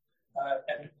Put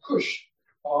and Cush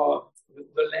are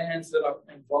the lands that are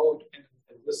involved in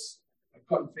this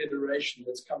confederation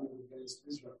that's coming against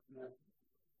Israel.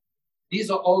 These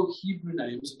are old Hebrew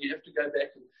names, and you have to go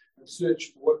back and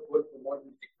search what the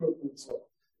modern equivalents are.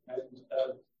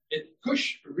 And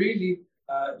Cush really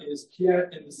is here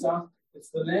in the south. It's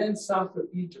the land south of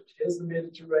Egypt. Here's the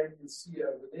Mediterranean Sea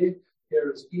over there. Here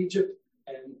is Egypt.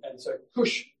 And so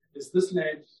Cush is this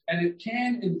land. And it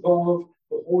can involve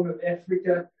the Horn of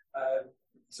Africa,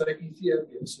 so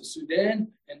Ethiopia. So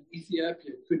Sudan and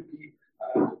Ethiopia could be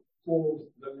called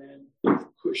the land of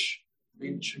Cush,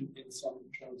 mentioned in some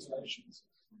translations.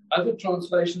 Other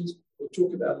translations will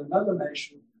talk about another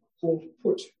nation called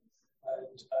Put.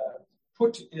 And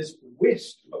Put is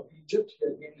west of Egypt.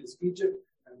 Here again is Egypt,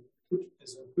 and Put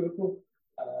is in purple.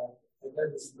 And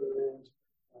that is the land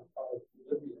of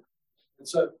Libya. And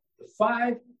so the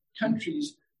 5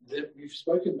 countries that we've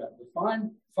spoken about, the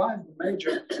 5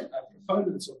 major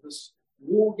proponents of this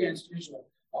war against Israel,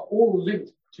 are all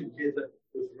linked together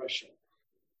with Russia.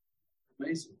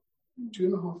 Amazing.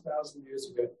 2,500 years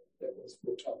ago, that was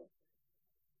foretold.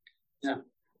 Now,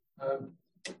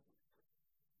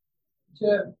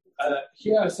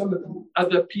 here are some of the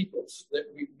other peoples that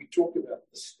we talk about,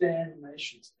 the Stan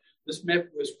nations. This map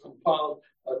was compiled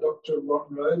by Dr. Ron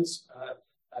Rhodes.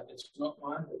 It's not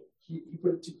mine, but he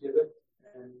put it together.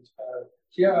 And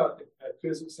here are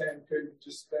Kazakhstan,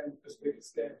 Kyrgyzstan,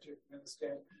 Uzbekistan,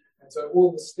 Turkmenistan. And so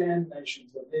all the Stan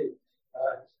nations are there.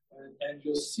 And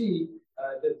you'll see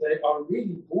that they are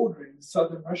really bordering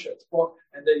southern Russia.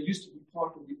 And they used to be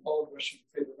part of the old Russian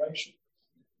Federation.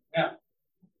 Now,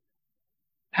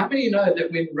 how many know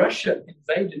that when Russia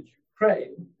invaded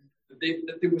Ukraine,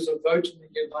 that there was a vote in the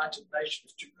United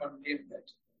Nations to condemn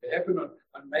that. It happened on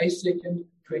May 2nd,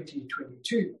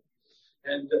 2022.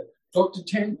 And Dr.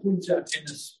 Tan points out in a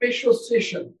special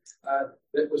session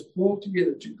that was pulled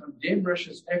together to condemn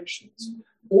Russia's actions,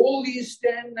 all these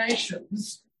stand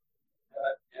nations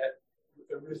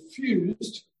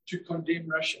refused to condemn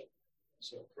Russia.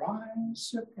 Surprise,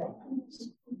 surprise.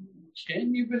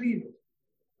 Can you believe it?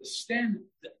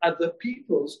 The other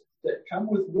peoples that come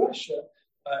with Russia,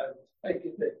 I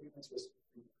get that,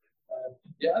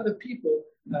 the other people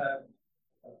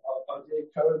are there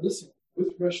coalescing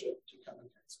with Russia to come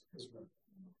against Israel.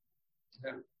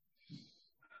 Now,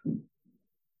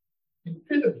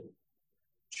 incredibly,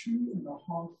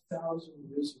 2,500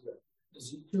 years ago,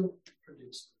 Ezekiel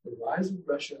predicts the rise of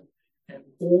Russia and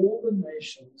all the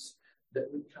nations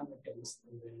that would come against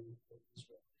the land of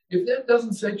Israel. If that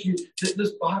doesn't say to you that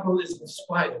this Bible is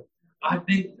inspired, I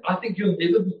think you'll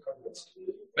never be convinced.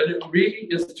 But it really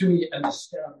is, to me, an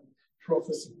astounding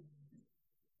prophecy.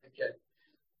 Okay.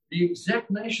 The exact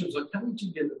nations are coming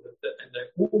together and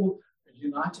they're all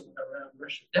uniting around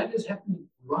Russia. That is happening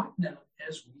right now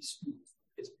as we speak.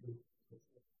 It's beautiful.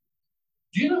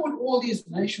 Do you know what all these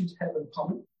nations have in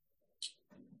common?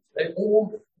 They're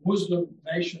all Muslim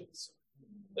nations.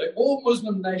 They're all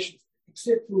Muslim nations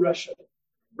except for Russia.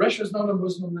 Russia is not a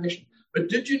Muslim nation. But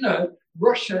did you know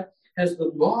Russia has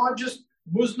the largest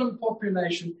Muslim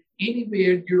population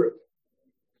anywhere in Europe?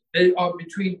 There are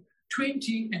between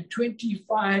 20 and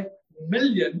 25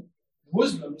 million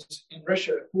Muslims in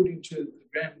Russia, according to the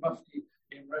Grand Mufti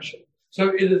in Russia. So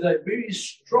it is a very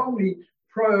strongly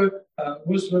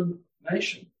pro-Muslim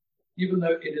nation, even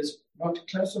though it is not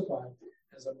classified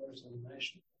as a Muslim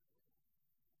nation.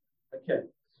 Okay,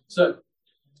 so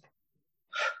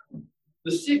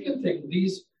the second thing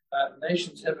these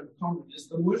nations have in common is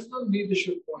the Muslim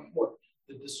leadership want what?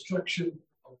 The destruction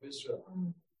of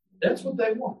Israel. That's what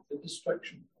they want, the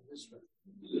destruction of Israel.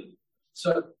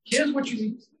 So here's what you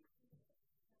need.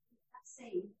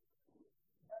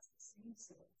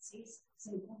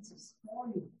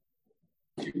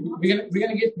 We're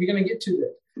going to get to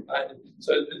that.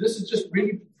 So this is just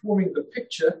really forming the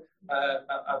picture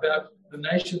about the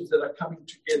nations that are coming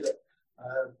together.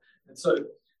 And so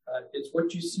it's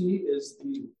what you see is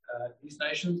these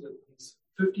nations, these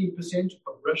 15%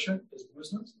 of Russia is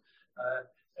Muslims.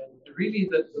 And really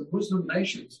the Muslim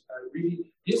nations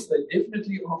really, yes, they're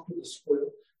definitely after the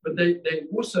spoil, but they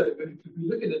also, if you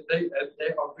look at it, they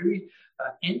are very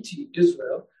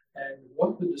anti-Israel and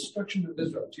want the destruction of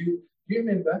Israel. Do you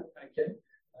remember, okay,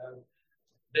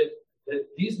 that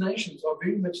these nations are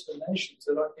very much the nations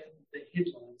that are in the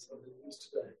headlines of the news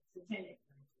today?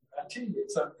 I tell you,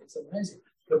 it's amazing.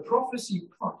 The prophecy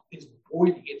pot is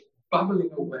boiling, it's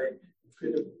bubbling away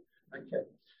incredibly. Okay.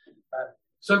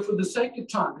 So for the sake of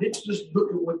time, let's just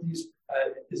look at what these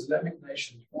Islamic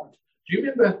nations want. Do you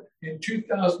remember in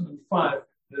 2005,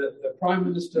 the Prime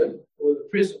Minister, or the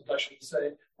President, I should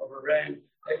say, of Iran,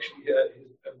 actually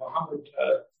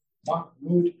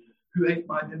Mahmoud, who ate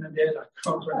my dinner, Dad, I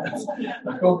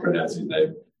can't pronounce his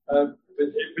name,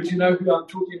 but you know who I'm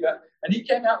talking about. And he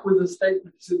came out with a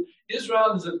statement. He said,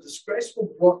 Israel is a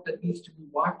disgraceful blot that needs to be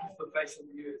wiped off the face of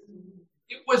the earth.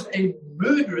 It was a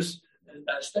murderous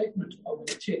statement of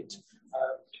intent.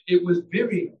 It was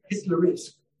very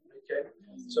Hitleresque. Okay,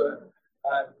 so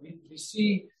we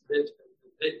see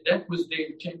that was their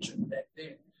intention back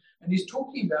then. And he's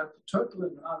talking about the total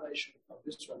annihilation of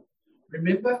Israel.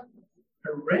 Remember,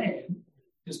 Iran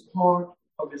is part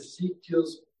of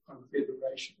Ezekiel's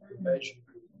confederation, invasion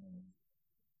group.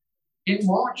 In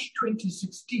March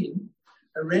 2016,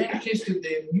 Iran tested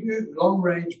their new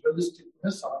long-range ballistic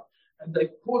missile, and they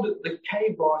called it the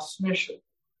K-bar smasher.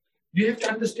 You have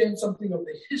to understand something of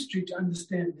the history to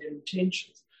understand their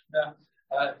intentions. Now,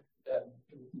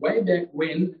 way back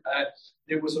when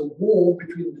there was a war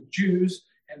between the Jews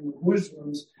and the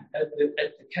Muslims at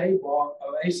the K-bar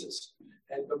oasis,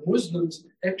 and the Muslims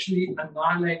actually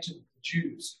annihilated the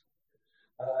Jews.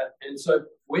 And so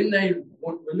when they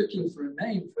were looking for a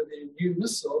name for their new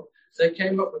missile, they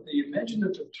came up with the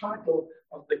imaginative title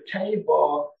of the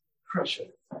K-bar crusher.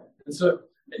 And so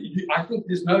I think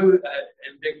there's no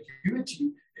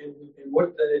ambiguity in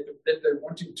what that they're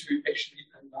wanting to actually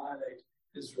annihilate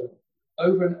Israel.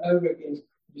 Over and over again,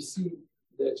 you see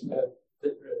that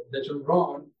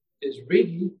Iran is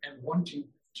ready and wanting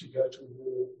to go to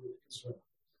war with Israel.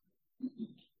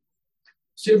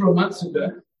 Several months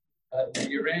ago, the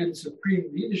Iran Supreme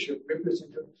Leadership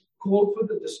representative called for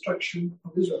the destruction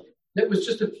of Israel. That was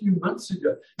just a few months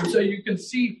ago. And so you can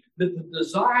see that the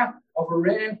desire of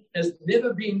Iran has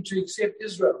never been to accept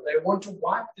Israel. They want to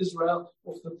wipe Israel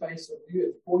off the face of the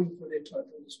earth, calling for their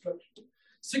total destruction.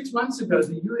 6 months ago,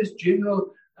 the U.S.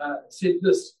 general said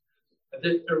this,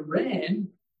 that Iran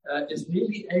is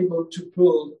nearly able to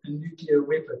build a nuclear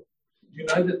weapon. You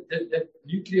know that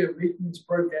nuclear weapons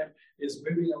program is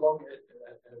moving along at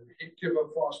a heck of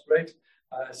a fast rate.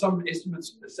 Some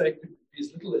estimates say it could be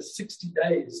as little as 60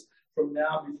 days from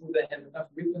now before they have enough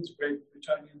weapons-grade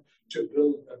plutonium to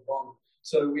build a bomb.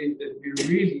 So we're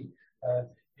really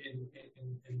in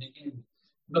the end.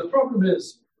 The problem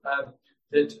is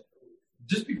that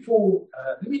just before,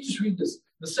 let me just read this.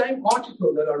 The same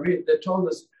article that I read that told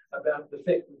us about the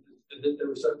fact that they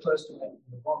were so close to making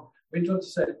the bomb went on to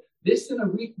say, less than a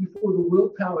week before the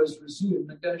world powers resumed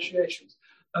negotiations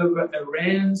over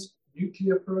Iran's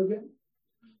nuclear program,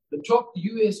 the top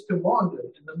U.S. commander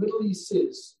in the Middle East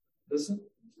says, listen,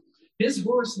 his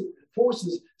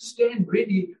forces stand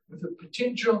ready with a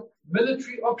potential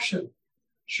military option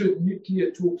should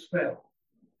nuclear talks fail.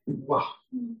 Wow.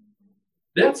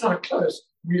 That's how close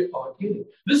we are getting.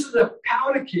 This is a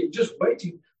powder keg just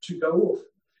waiting to go off.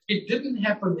 It didn't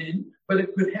happen then, but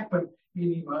it could happen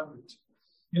any moment.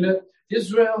 You know,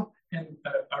 Israel and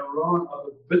Iran are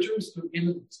the bitterest of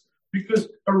enemies because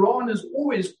Iran is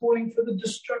always calling for the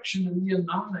destruction and the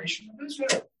annihilation of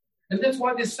Israel. And that's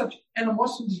why there's such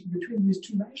animosity between these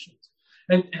two nations.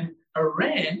 And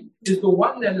Iran is the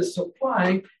one that is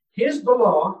supplying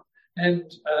Hezbollah and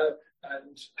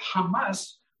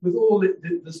Hamas with all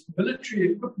this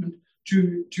military equipment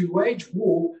to wage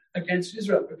war against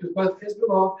Israel, because both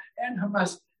Hezbollah and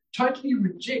Hamas totally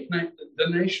reject the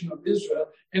nation of Israel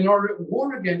and are at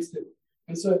war against it.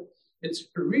 And so it's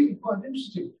really quite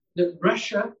interesting that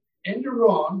Russia and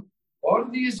Iran, part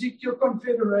of the Ezekiel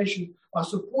Confederation, are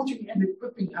supporting and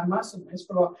equipping Hamas and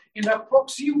Hezbollah in a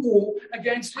proxy war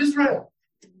against Israel.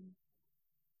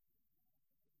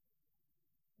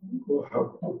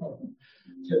 Wow.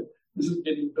 This is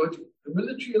getting dodgy. The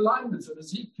military alignments of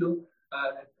Ezekiel,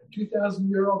 a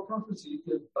 2,000-year-old prophecy,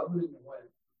 is bubbling away.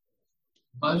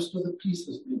 Most of the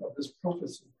pieces of this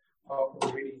prophecy are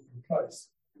already in place.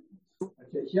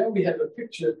 Okay, here we have a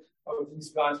picture of these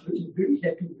guys looking very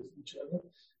happy with each other.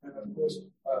 And of course,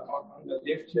 on the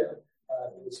left here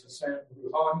is Hassan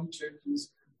Rouhani,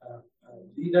 Turkey's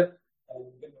leader. And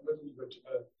in the middle, you've got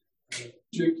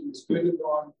Turkey's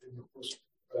Erdogan, and of course,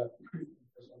 Putin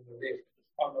is on the left.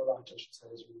 On the right, I should say,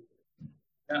 is really good.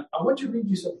 Now, I want to read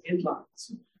you some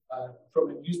headlines from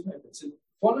a newspaper. It said,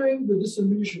 following the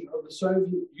dissolution of the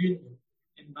Soviet Union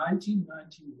in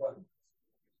 1991,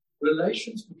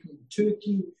 relations between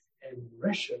Turkey and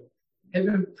Russia have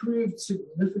improved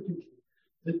significantly.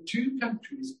 The two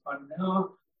countries are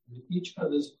now each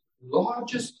other's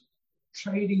largest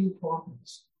trading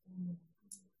partners.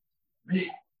 Man,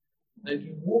 they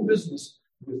do more business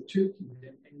with Turkey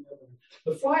than any other.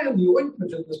 The fly in the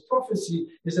ointment of this prophecy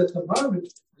is at the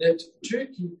moment that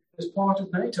Turkey is part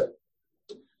of NATO.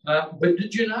 But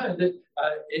did you know that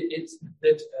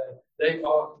they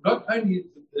are not only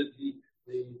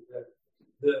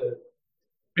the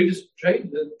biggest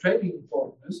trading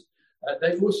partners,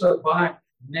 they also buy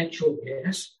natural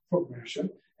gas from Russia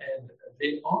and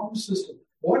their arms system.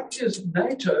 What does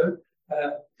NATO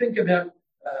think about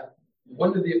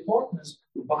one of their partners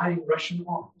buying Russian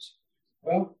arms?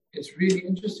 Well, it's really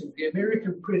interesting. The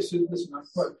American press said this, and I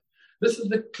quote, "This is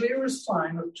the clearest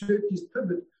sign of Turkey's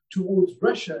pivot towards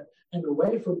Russia and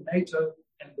away from NATO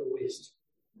and the West."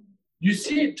 You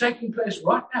see it taking place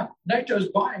right now. NATO's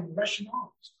buying Russian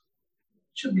arms.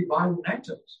 It should be buying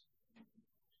NATO's.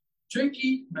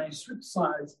 Turkey may switch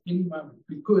sides any moment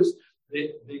because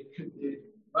their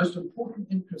most important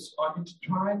interests are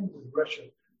intertwined with Russia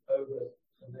over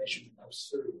the nation of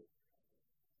Syria.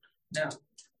 Now,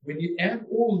 when you add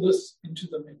all this into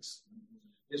the mix,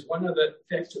 there's one other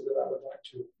factor that I would like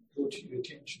to draw to your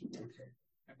attention, okay?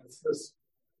 And it's this,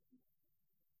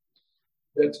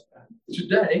 that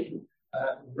today,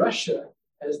 Russia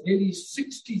has nearly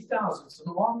 60,000, it's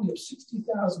an army of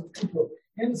 60,000 people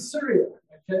in Syria,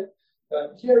 okay?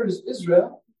 Here is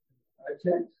Israel,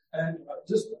 okay? And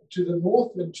just to the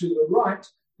north and to the right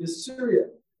is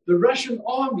Syria. The Russian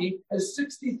army has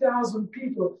 60,000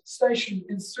 people stationed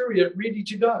in Syria ready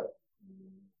to go.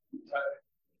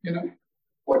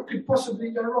 What could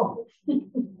possibly go wrong?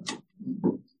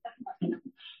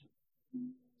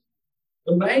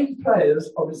 The main players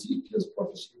of Ezekiel's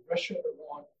prophecy, Russia,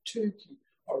 Iran, Turkey,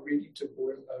 are ready to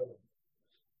boil over.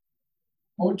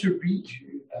 I want to read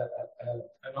you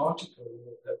an article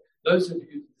that those of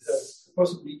you who have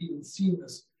possibly even seen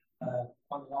this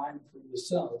online for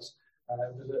yourselves,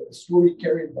 It was a story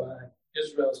carried by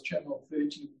Israel's Channel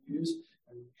 13 News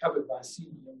and covered by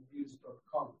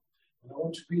cbnnews.com. And I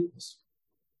want to read this.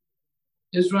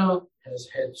 Israel has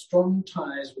had strong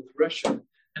ties with Russia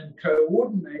and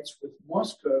coordinates with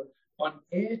Moscow on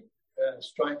air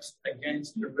strikes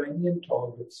against Iranian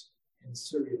targets in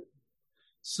Syria.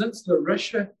 Since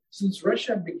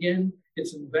Russia began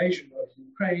its invasion of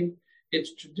Ukraine,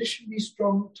 its traditionally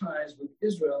strong ties with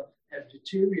Israel have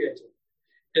deteriorated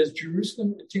as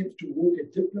Jerusalem attempts to walk a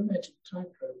diplomatic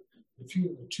tightrope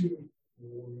between the two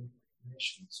warring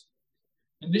nations.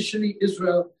 Initially,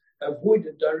 Israel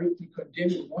avoided directly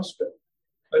condemning Moscow,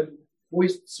 but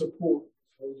voiced support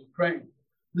for Ukraine.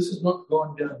 This has not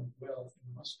gone down well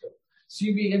in Moscow.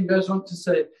 CBN goes on to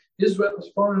say Israel's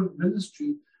foreign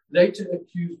ministry later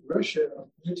accused Russia of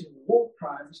committing war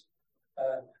crimes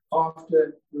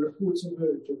after the reports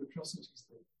emerged of atrocities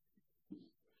there.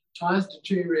 Ties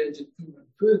deteriorated even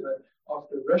further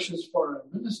after Russia's foreign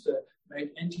minister made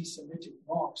anti-Semitic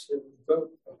remarks that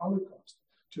invoked the Holocaust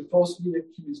to falsely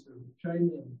accuse the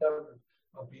Ukrainian government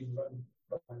of being run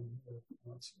by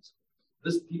Nazis.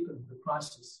 This deepened the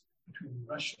crisis between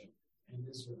Russia and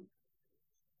Israel.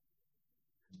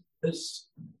 This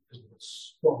is the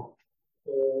spark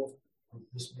of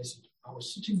this message. I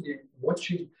was sitting there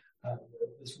watching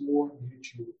this war on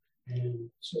YouTube,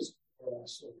 and this was what I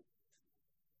saw.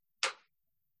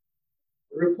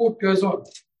 The report goes on.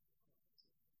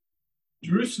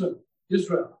 Jerusalem,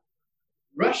 Israel.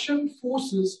 Russian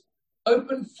forces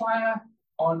opened fire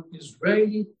on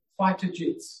Israeli fighter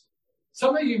jets.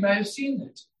 Some of you may have seen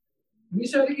that. Let me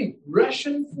say it again.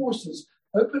 Russian forces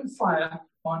opened fire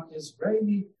on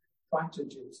Israeli fighter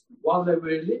jets while they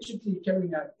were allegedly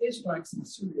carrying out airstrikes in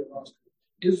Syria last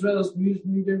week. Israel's news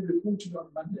media reported on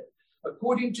Monday.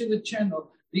 According to the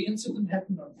channel, the incident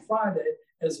happened on Friday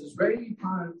as Israeli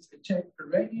pilots attacked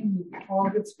Iranian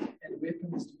targets and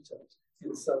weapons depots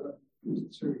in southern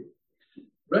Syria.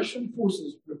 Russian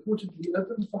forces reportedly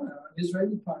opened fire on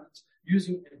Israeli pilots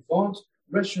using advanced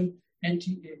Russian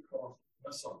anti-aircraft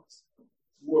missiles.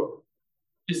 Whoa.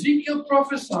 Ezekiel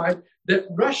prophesied that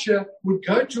Russia would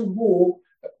go to war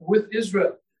with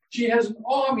Israel. She has an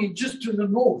army just to the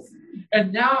north.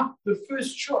 And now the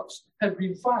first shots have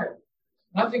been fired.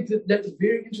 I think that's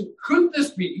very interesting. Could this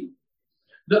be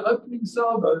the opening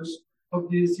salvos of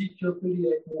the Ezekiel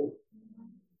 38 war?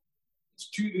 It's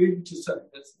too early to say.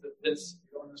 That's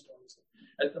the honest answer.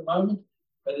 At the moment,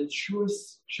 but it sure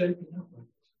is shaping up like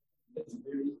that. That's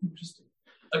very interesting.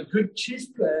 A good chess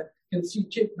player can see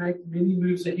checkmate many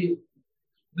moves ahead.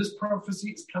 This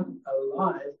prophecy is coming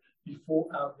alive before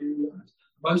our very eyes.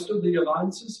 Most of the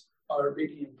alliances are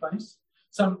already in place.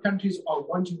 Some countries are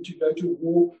wanting to go to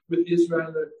war with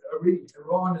Israel already.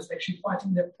 Iran is actually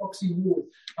fighting that proxy war with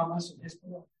Hamas and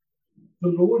Hezbollah. The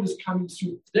Lord is coming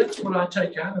through. That's what I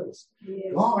take out of this.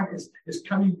 Yes. God is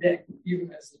coming back,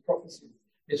 even as the prophecy.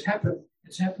 It's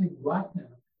happening right now,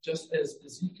 just as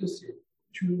Ezekiel said,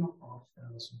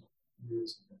 2,500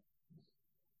 years ago.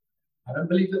 I don't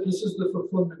believe that this is the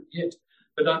fulfillment yet,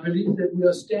 but I believe that we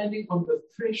are standing on the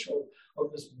threshold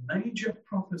of this major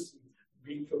prophecy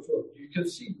being fulfilled. You can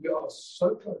see we are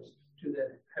so close to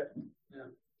that happening now.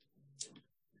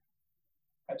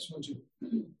 I just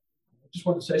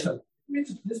want to say something.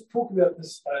 Let's talk about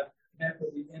this map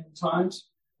of the end times.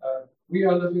 We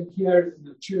are living here in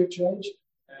the church age.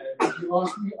 If you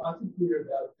ask me, I think we're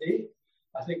about there.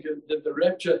 I think that the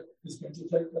rapture is going to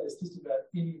take place just about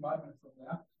any moment from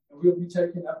now. And we'll be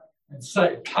taken up and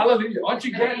saved. Hallelujah. Aren't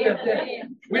you glad about that?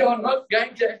 We are not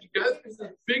going to have to go through this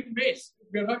big mess.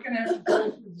 We're not going to have to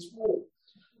go through this war.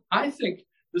 I think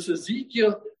this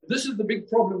Ezekiel, this is the big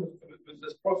problem with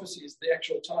this prophecy, is the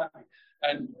actual timing.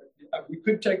 And we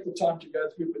could take the time to go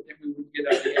through, but then we wouldn't get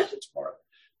out of here tomorrow.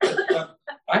 But,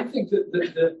 I think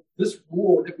that this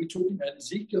war that we're talking about,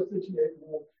 Ezekiel 38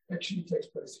 war, actually takes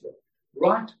place here,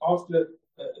 right after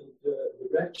the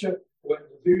rapture, or at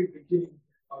the very beginning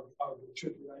of the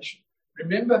tribulation.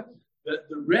 Remember that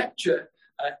the rapture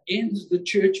ends the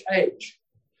church age,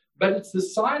 but it's the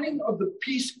signing of the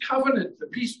peace covenant, the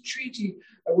peace treaty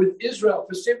with Israel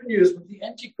for 7 years with the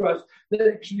Antichrist that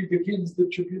actually begins the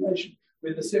tribulation,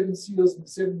 where the 7 seals and the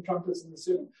 7 trumpets and the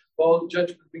 7 bowl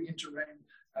judgment begin to reign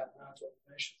out of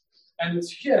the nation. And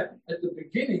it's here at the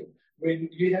beginning when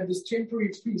you have this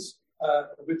temporary peace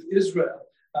with Israel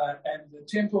and the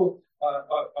temple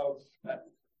of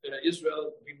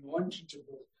Israel being wanting to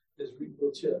build is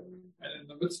rebuilt here. And in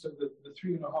the midst of the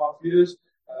 3.5 years,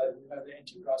 the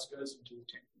Antichrist goes into the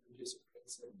temple and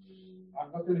desecrates it.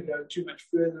 I'm not going to go too much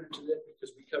further into that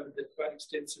because we covered that quite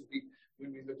extensively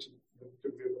when we looked at the book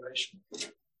of Revelation.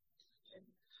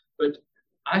 But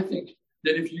I think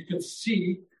that if you can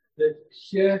see that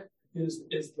here is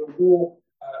the war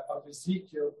of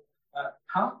Ezekiel,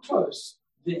 how close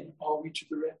then are we to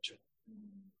the rapture?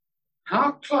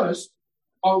 How close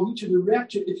are we to the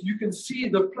rapture if you can see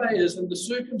the players and the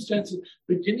circumstances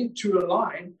beginning to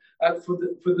align for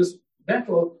this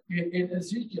battle in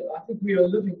Ezekiel? I think we are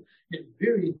living in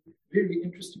very, very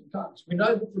interesting times. We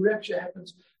know that the rapture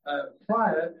happens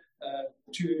prior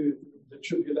to the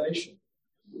tribulation.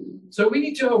 So we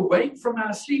need to awake from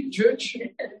our sleep, church.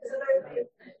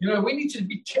 We need to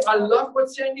be, I love what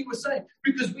Sandy was saying,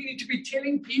 because we need to be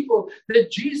telling people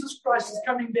that Jesus Christ is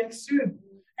coming back soon.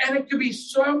 And it could be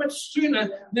so much sooner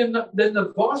than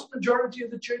the vast majority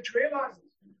of the church realizes.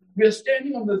 We are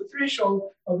standing on the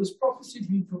threshold of this prophecy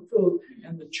being fulfilled,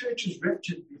 and the church is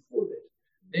raptured before that.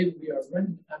 Then we are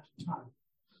running out of time.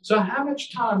 So how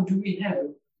much time do we have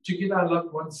to get our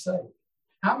loved ones saved?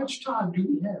 How much time do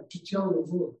we have to tell the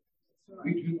world?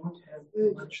 We do not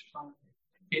have much time.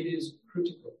 It is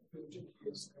critical. Urgent.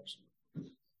 Yes,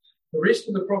 absolutely. The rest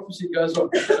of the prophecy goes on.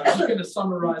 I'm just going to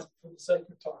summarize for the sake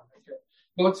of time. Okay.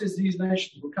 God says these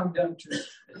nations will come down to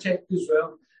attack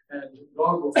Israel, and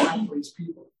God will fight for his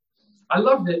people. I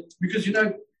love that because,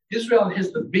 Israel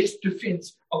has the best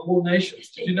defense of all nations.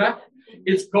 Did you know?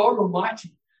 It's God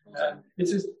Almighty. It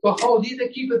says, behold, he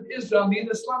that keepeth Israel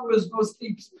neither slumbers nor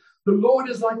sleeps. The Lord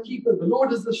is thy keeper. The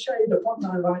Lord is the shade upon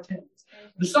thy right hand.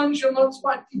 The sun shall not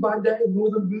smite thee by day,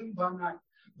 nor the moon by night.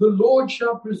 The Lord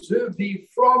shall preserve thee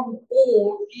from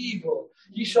all evil.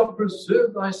 He shall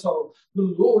preserve thy soul.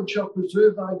 The Lord shall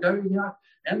preserve thy going out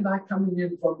and thy coming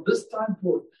in from this time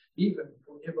forth, even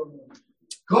forevermore.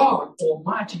 God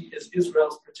Almighty is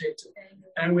Israel's protector.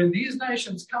 And when these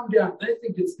nations come down, they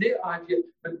think it's their idea,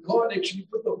 but God actually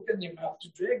put the hook in their mouth to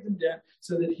drag them down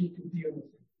so that he can deal with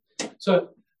them. So,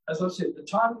 as I said, the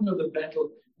timing of the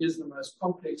battle is the most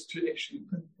complex to actually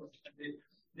pinpoint. And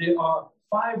there are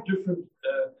 5 different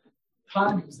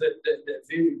timings that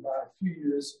vary by a few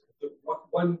years.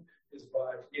 One is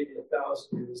by nearly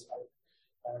 1,000 years,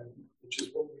 which is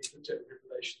what we looked at in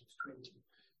Revelation 20.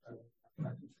 I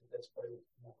think that's probably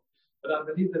more. But I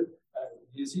believe that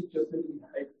the Ezekiel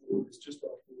 38 is just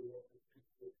after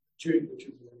during the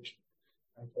tribulation.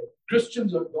 Okay.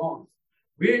 Christians are gone.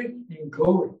 We're in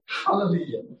glory.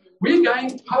 Hallelujah. We're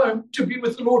going home to be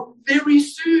with the Lord very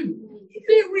soon.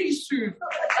 Very soon.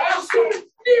 How soon?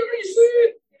 Very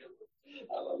soon.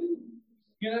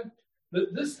 Hallelujah.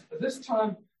 This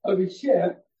time over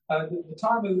here, the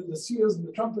time of the seals and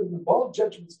the trumpet and the bowl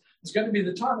judgments is going to be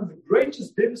the time of the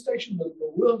greatest devastation that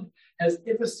the world has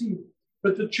ever seen.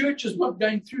 But the church is not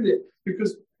going through that,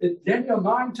 because Daniel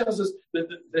 9 tells us that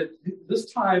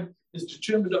this time is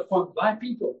determined upon thy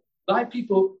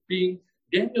people being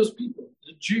Daniel's people,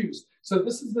 the Jews. So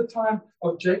this is the time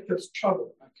of Jacob's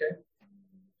trouble, okay?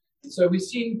 And so we're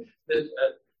seeing that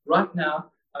right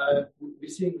now, we're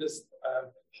seeing this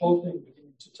whole thing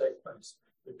beginning to take place.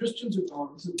 The Christians are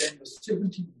gone. This is Daniel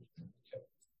 17. Okay.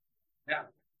 Now,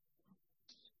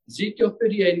 Ezekiel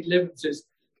 38:11 says,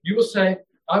 you will say,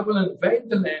 I will invade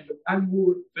the land of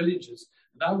unwalled villages,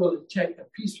 and I will attack a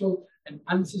peaceful and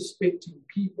unsuspecting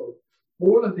people,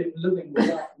 all of them living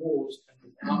without walls and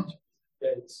without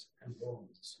gates and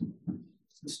walls.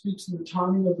 This speaks of the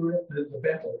timing of the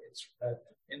battle. It's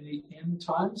in the end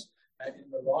times, in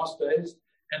the last days,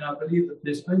 and I believe that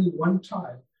there's only one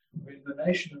time when the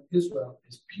nation of Israel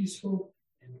is peaceful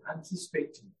and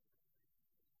unsuspecting.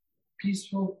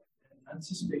 Peaceful and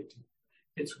unsuspecting.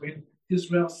 It's when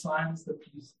Israel signs the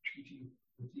peace treaty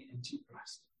with the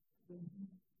Antichrist.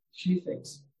 She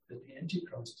thinks that the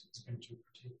Antichrist is going to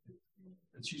protect her,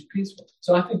 and she's peaceful.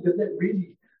 So I think that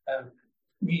really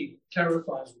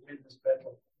clarifies when this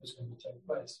battle is going to take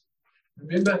place.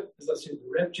 Remember, as I said,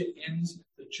 the rapture ends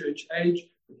the church age,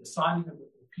 with the signing of the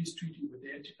peace treaty with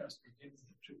the Antichrist begins the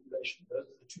tribulation. Those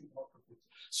are the two hypocrites.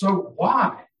 So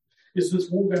why is this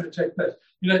war going to take place?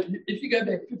 If you go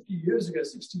back 50 years ago,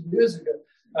 60 years ago,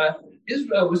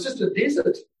 Israel was just a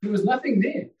desert. There was nothing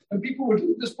there. And people would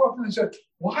look at this prophet and say,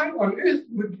 why on earth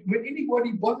would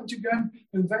anybody bother to go and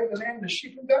invade the land of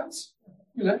sheep and goats?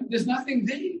 There's nothing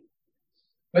there.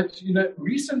 But,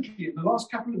 recently, in the last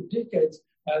couple of decades,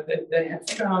 they have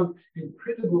found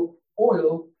incredible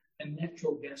oil and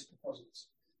natural gas deposits.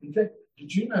 In fact,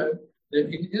 did you know that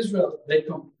in Israel, they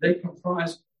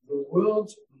comprise the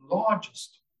world's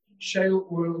largest shale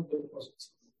oil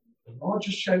deposits? The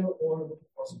largest shale oil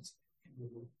deposits in the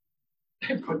world.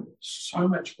 They've got so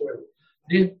much oil.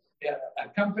 Then a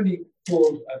company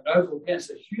called Noble Gas,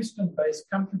 a Houston-based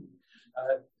company,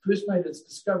 first made its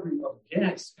discovery of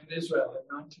gas in Israel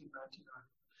in 1999.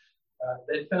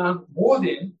 They found more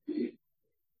than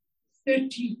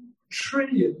 30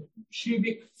 trillion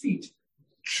cubic feet.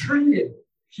 Trillion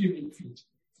cubic feet.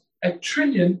 A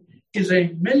trillion is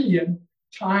a million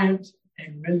times a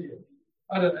million.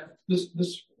 I don't know,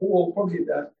 this wall probably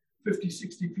about 50,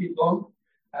 60 feet long.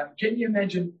 Can you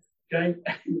imagine going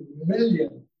a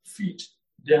million feet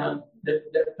down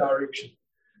that direction?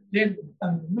 Then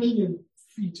a million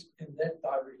feet in that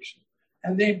direction.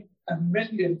 And then a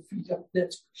million feet up,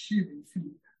 that's cubic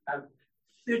feet.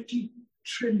 30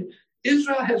 trillion.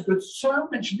 Israel has got so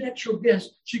much natural gas,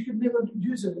 she could never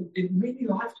use it in many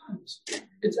lifetimes.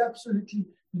 It's absolutely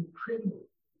incredible.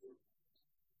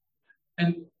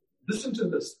 And listen to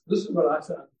this. This is what I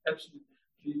found absolutely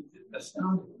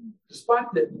astounding.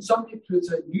 Despite that, some experts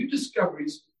say new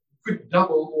discoveries could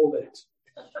double all that.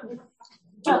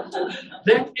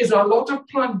 That is a lot of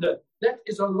plunder. That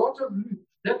is a lot of loot.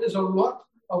 That is a lot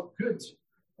of goods.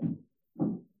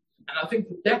 And I think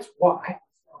that's why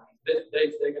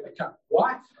they're going to come.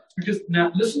 Why? Because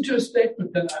now listen to a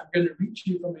statement that I'm going to read to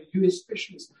you from a US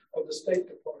specialist of the State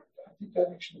Department. I think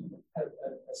I actually have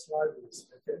a slide of this.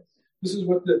 Okay? This is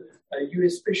what the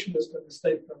US specialist of the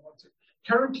State Department wanted.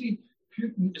 Currently,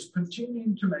 Putin is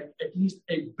continuing to make at least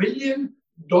 $1 billion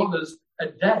a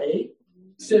day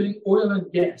selling oil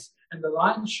and gas, and the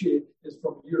lion's share is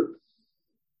from Europe.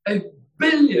 $1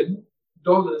 billion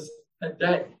a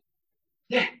day.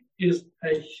 That is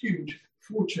a huge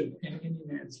fortune in any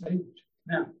man's language.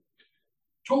 Now,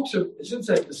 talks of, since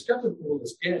they've discovered all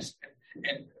this gas,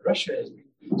 and Russia has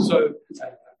been so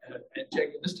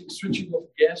antagonistic, switching off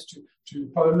gas to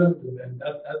Poland and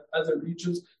other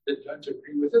regions that don't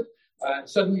agree with it,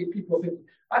 suddenly people think,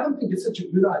 I don't think it's such a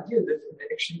good idea that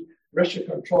actually Russia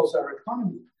controls our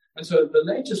economy. And so the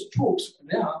latest talks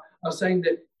now are saying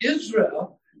that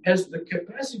Israel has the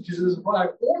capacity to supply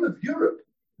all of Europe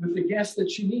with the gas that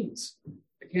she needs,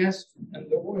 the gas and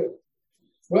the oil.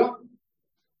 Well,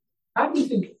 how do you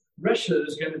think Russia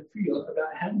is going to feel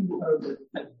about handing over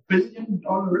 $1 billion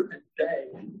a day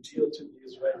deal to the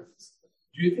Israelis?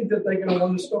 Do you think that they're going to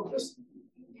want to stop this?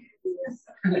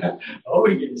 Oh,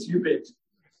 yes, you bet.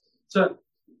 So,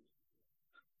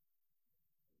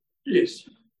 yes,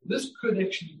 this could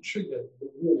actually trigger the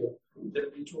war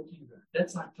that we're talking about.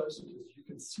 That's how close it is. You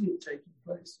can see it taking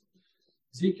place.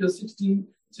 Ezekiel 16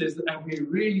 says that, and we're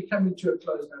really coming to a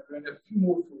close now. We're going to have a few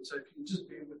more thoughts, so if you just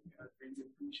bear with me, I'd really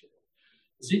appreciate it.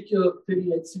 Ezekiel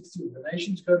 38:16, the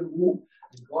nations go to war,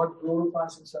 and God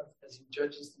glorifies himself as he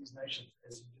judges these nations,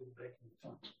 as he did back in the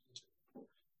time.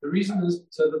 The reason is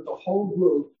so that the whole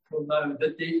world will know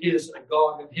that there is a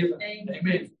God in heaven.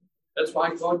 Amen. That's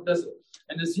why God does it.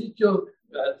 And Ezekiel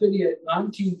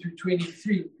 38:19 through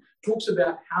 23 talks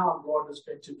about how God is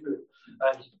going to do it.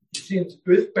 He sends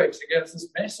earthquakes against this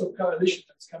massive coalition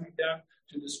that's coming down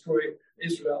to destroy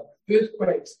Israel.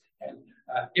 Earthquakes, and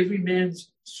every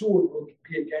man's sword will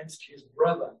be against his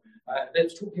brother.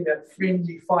 That's talking about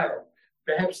friendly fire.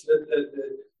 Perhaps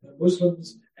the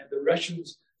Muslims and the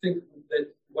Russians think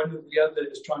that one or the other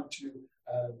is trying to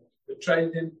betray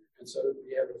them, and so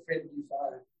we have a friendly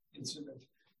fire incident.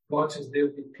 God says there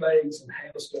will be plagues and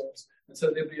hailstones, and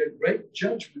so there will be a great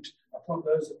judgment upon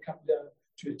those that come down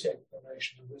to attack the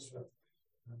nation of Israel.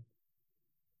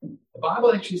 The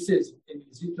Bible actually says in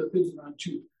Ezekiel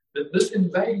 39:2 that this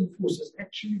invading force is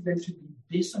actually going to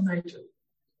be decimated.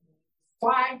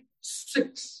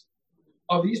 5/6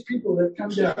 of these people that come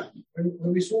down,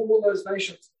 when we saw all those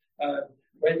nations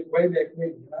way back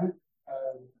when,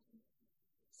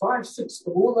 5/6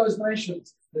 of all those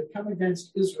nations that come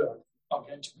against Israel are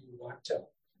going to be wiped out.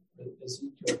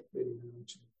 Ezekiel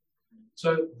 39:2.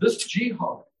 So this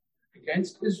jihad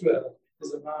against Israel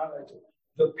is annihilated.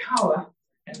 The power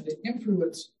and the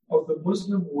influence of the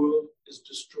Muslim world is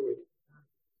destroyed.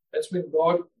 That's when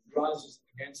God rises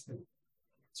against them.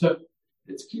 So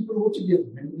let's keep it all together.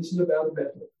 Remember, this is about a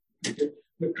battle. Okay?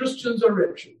 The Christians are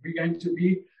raptured. We're going to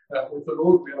be with the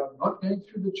Lord. We are not going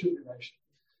through the tribulation.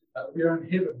 We are in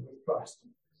heaven with Christ.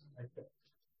 Okay?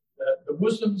 The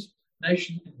Muslims'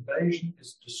 nation invasion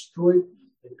is destroyed.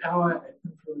 Their power and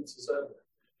influence is over.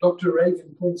 Dr.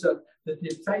 Reagan points out that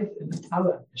their faith in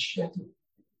Allah is shattered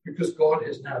because God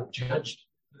has now judged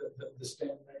the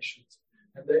stand nations.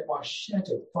 And they are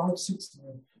shattered. 5/6 of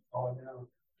them are now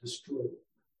destroyed.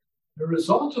 The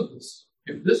result of this,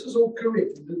 if this is all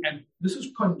correct, and this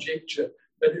is conjecture,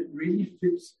 but it really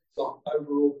fits the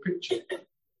overall picture.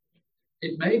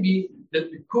 It may be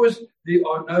that because there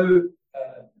are no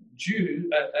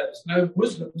no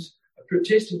Muslims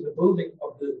protesting the building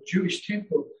of the Jewish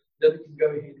temple, that it can go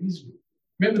ahead easily.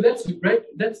 Remember, that's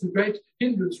the great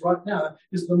hindrance right now,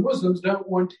 is the Muslims don't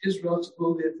want Israel to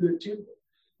build their third temple.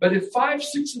 But if 5,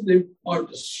 6 of them are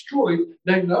destroyed,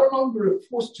 they're no longer a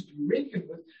force to be reckoned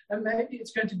with. And maybe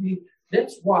it's going to be,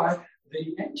 that's why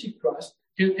the Antichrist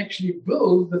can actually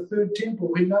build the third temple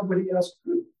when nobody else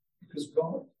could, because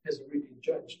God has already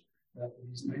judged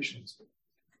these nations.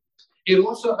 It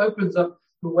also opens up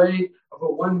the way of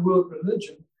a one-world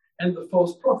religion and the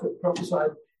false prophet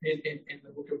prophesied in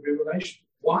the book of Revelation.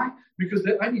 Why? Because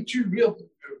there are only two real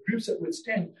groups that would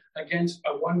stand against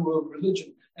a one-world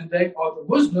religion, and they are the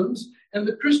Muslims and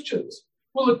the Christians.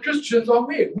 Well, the Christians are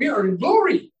where? We are in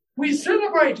glory. We're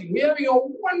celebrating. We're having a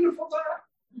wonderful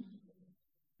time.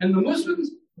 And the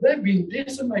Muslims, they've been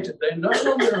decimated. They're no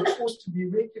longer a force to be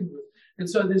reckoned with. And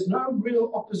so there's no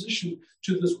real opposition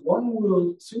to this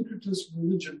one-world syncretist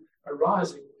religion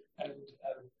arising. And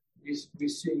we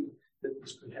see that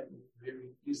this could happen very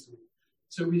easily.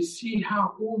 So we see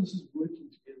how all this is working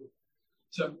together.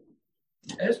 So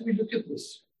as we look at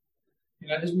this,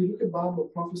 as we look at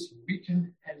Bible prophecy, we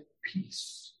can have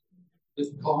peace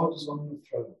that God is on the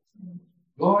throne.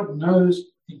 God knows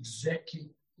exactly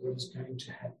what is going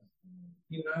to happen.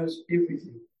 He knows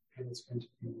everything, and it's going to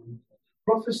be wonderful.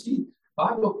 Prophecy,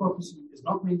 Bible prophecy, is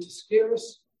not meant to scare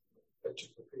us, but to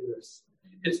prepare us.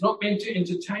 It's not meant to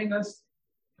entertain us,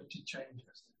 but to change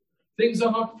us. Things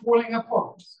are not falling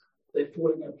apart. They're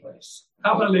falling in place.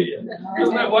 Hallelujah.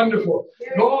 Isn't that wonderful?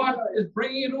 God is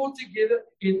bringing it all together.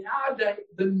 In our day,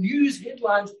 the news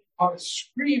headlines are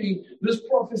screaming this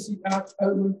prophecy out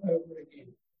over and over again.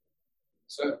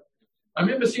 So I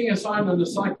remember seeing a sign on the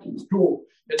psychic's door.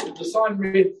 The sign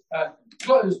read,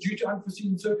 closed due to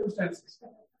unforeseen circumstances.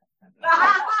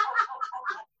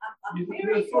 You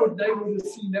would have thought they would have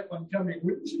seen that one coming,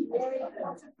 wouldn't you?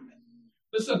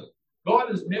 Listen.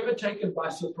 God is never taken by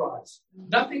surprise.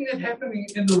 Nothing that's happening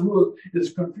in the world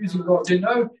is confusing God. There are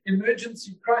no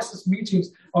emergency crisis meetings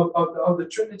of the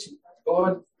Trinity.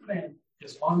 God's plan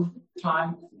is on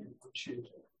time and on schedule.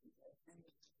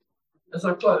 As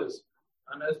I close,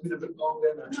 I know it's been a bit longer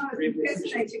and I really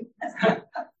appreciate it.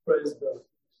 Praise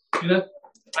God.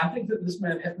 I think that this may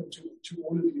have happened to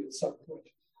all of you at some point.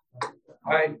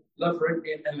 I love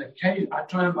rugby, and I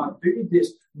try my very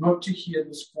best not to hear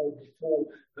the score before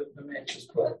the match is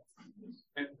played.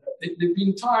 And there have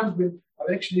been times when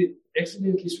I've actually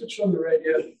accidentally switched on the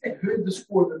radio and heard the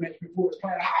score of the match before it's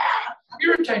played.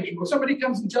 Irritation, or somebody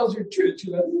comes and tells you the truth.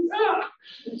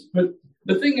 But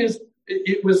the thing is,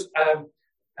 it was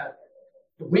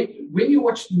when you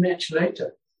watch the match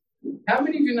later, how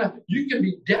many of you know you can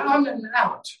be down and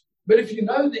out? But if you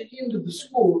know the end of the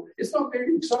score, it's not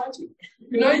very exciting.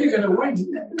 You know you're going to win.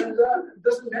 It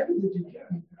doesn't matter that you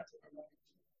can.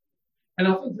 And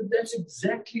I think that that's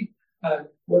exactly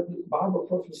what the Bible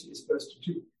prophecy is supposed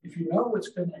to do. If you know what's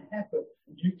going to happen,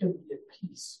 you can be at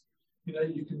peace.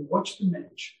 You can watch the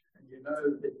match and you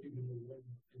know that you're going to win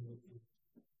in the end.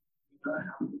 You know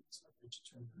how it's going to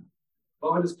turn out.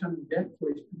 God is coming back for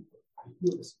his people. I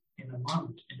feel this. In a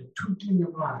moment, in a twinkling of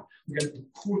an eye, we're going to be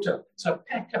caught up. So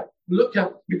pack up, look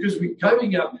up, because we're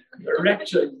going up the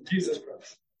rapture in Jesus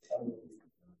Christ.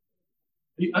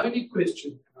 The only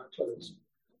question, and I close,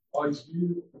 are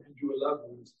you and your loved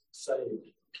ones saved?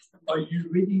 Are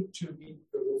you ready to meet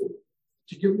the Lord,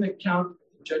 to give an account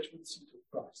at the judgment seat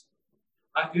of Christ?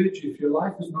 I urge you, if your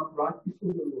life is not right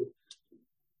before the Lord,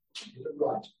 get it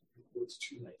right before it's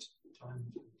too late. Time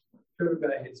to go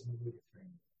bow our heads and we'll pray.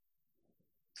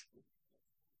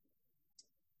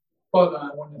 Father,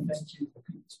 I want to thank you for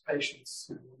people's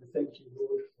patience. I want to thank you,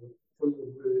 Lord, for your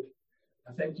word.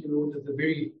 I thank you, Lord, that the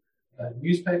very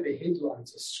newspaper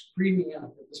headlines are screaming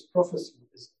out that this prophecy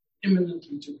is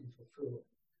imminently to be fulfilled.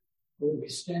 Lord, we're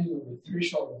standing on the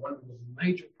threshold of one of the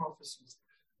major prophecies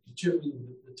determining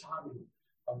the timing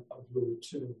of your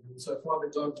return. And so,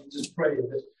 Father God, we just pray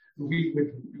that we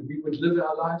would live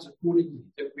our lives accordingly,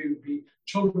 that we would be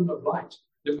children of light,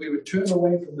 that we would turn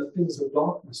away from the things of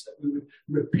darkness, that we would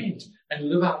repent and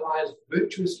live our lives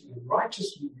virtuously and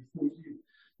righteously before you.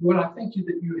 Lord, I thank you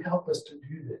that you help us to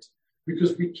do that,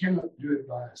 because we cannot do it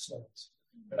by ourselves.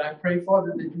 But I pray,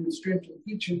 Father, that you would strengthen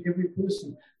each and every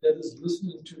person that is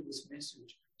listening to this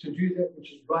message to do that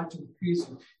which is right and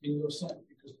pleasing in your sight,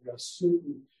 because we are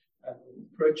certainly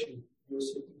approaching your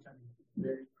second coming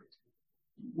very quickly.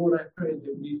 Lord, I pray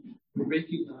that we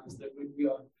recognize that when we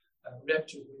are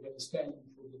raptured, we're going to stand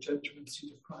before the judgment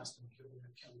seat of Christ and give an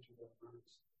account of our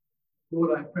lives.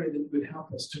 Lord, I pray that you would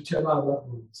help us to tell our loved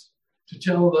ones, to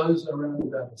tell those around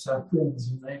about us, our friends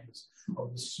and neighbors,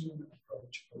 of the soon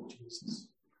approach of Jesus.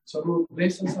 So, Lord,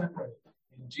 bless us, I pray,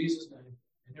 in Jesus' name.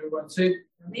 And everyone said,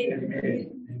 Amen. Amen.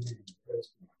 Amen. Praise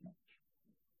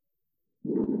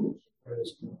God.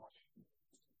 Praise God.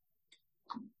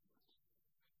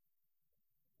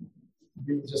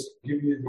 He will just give you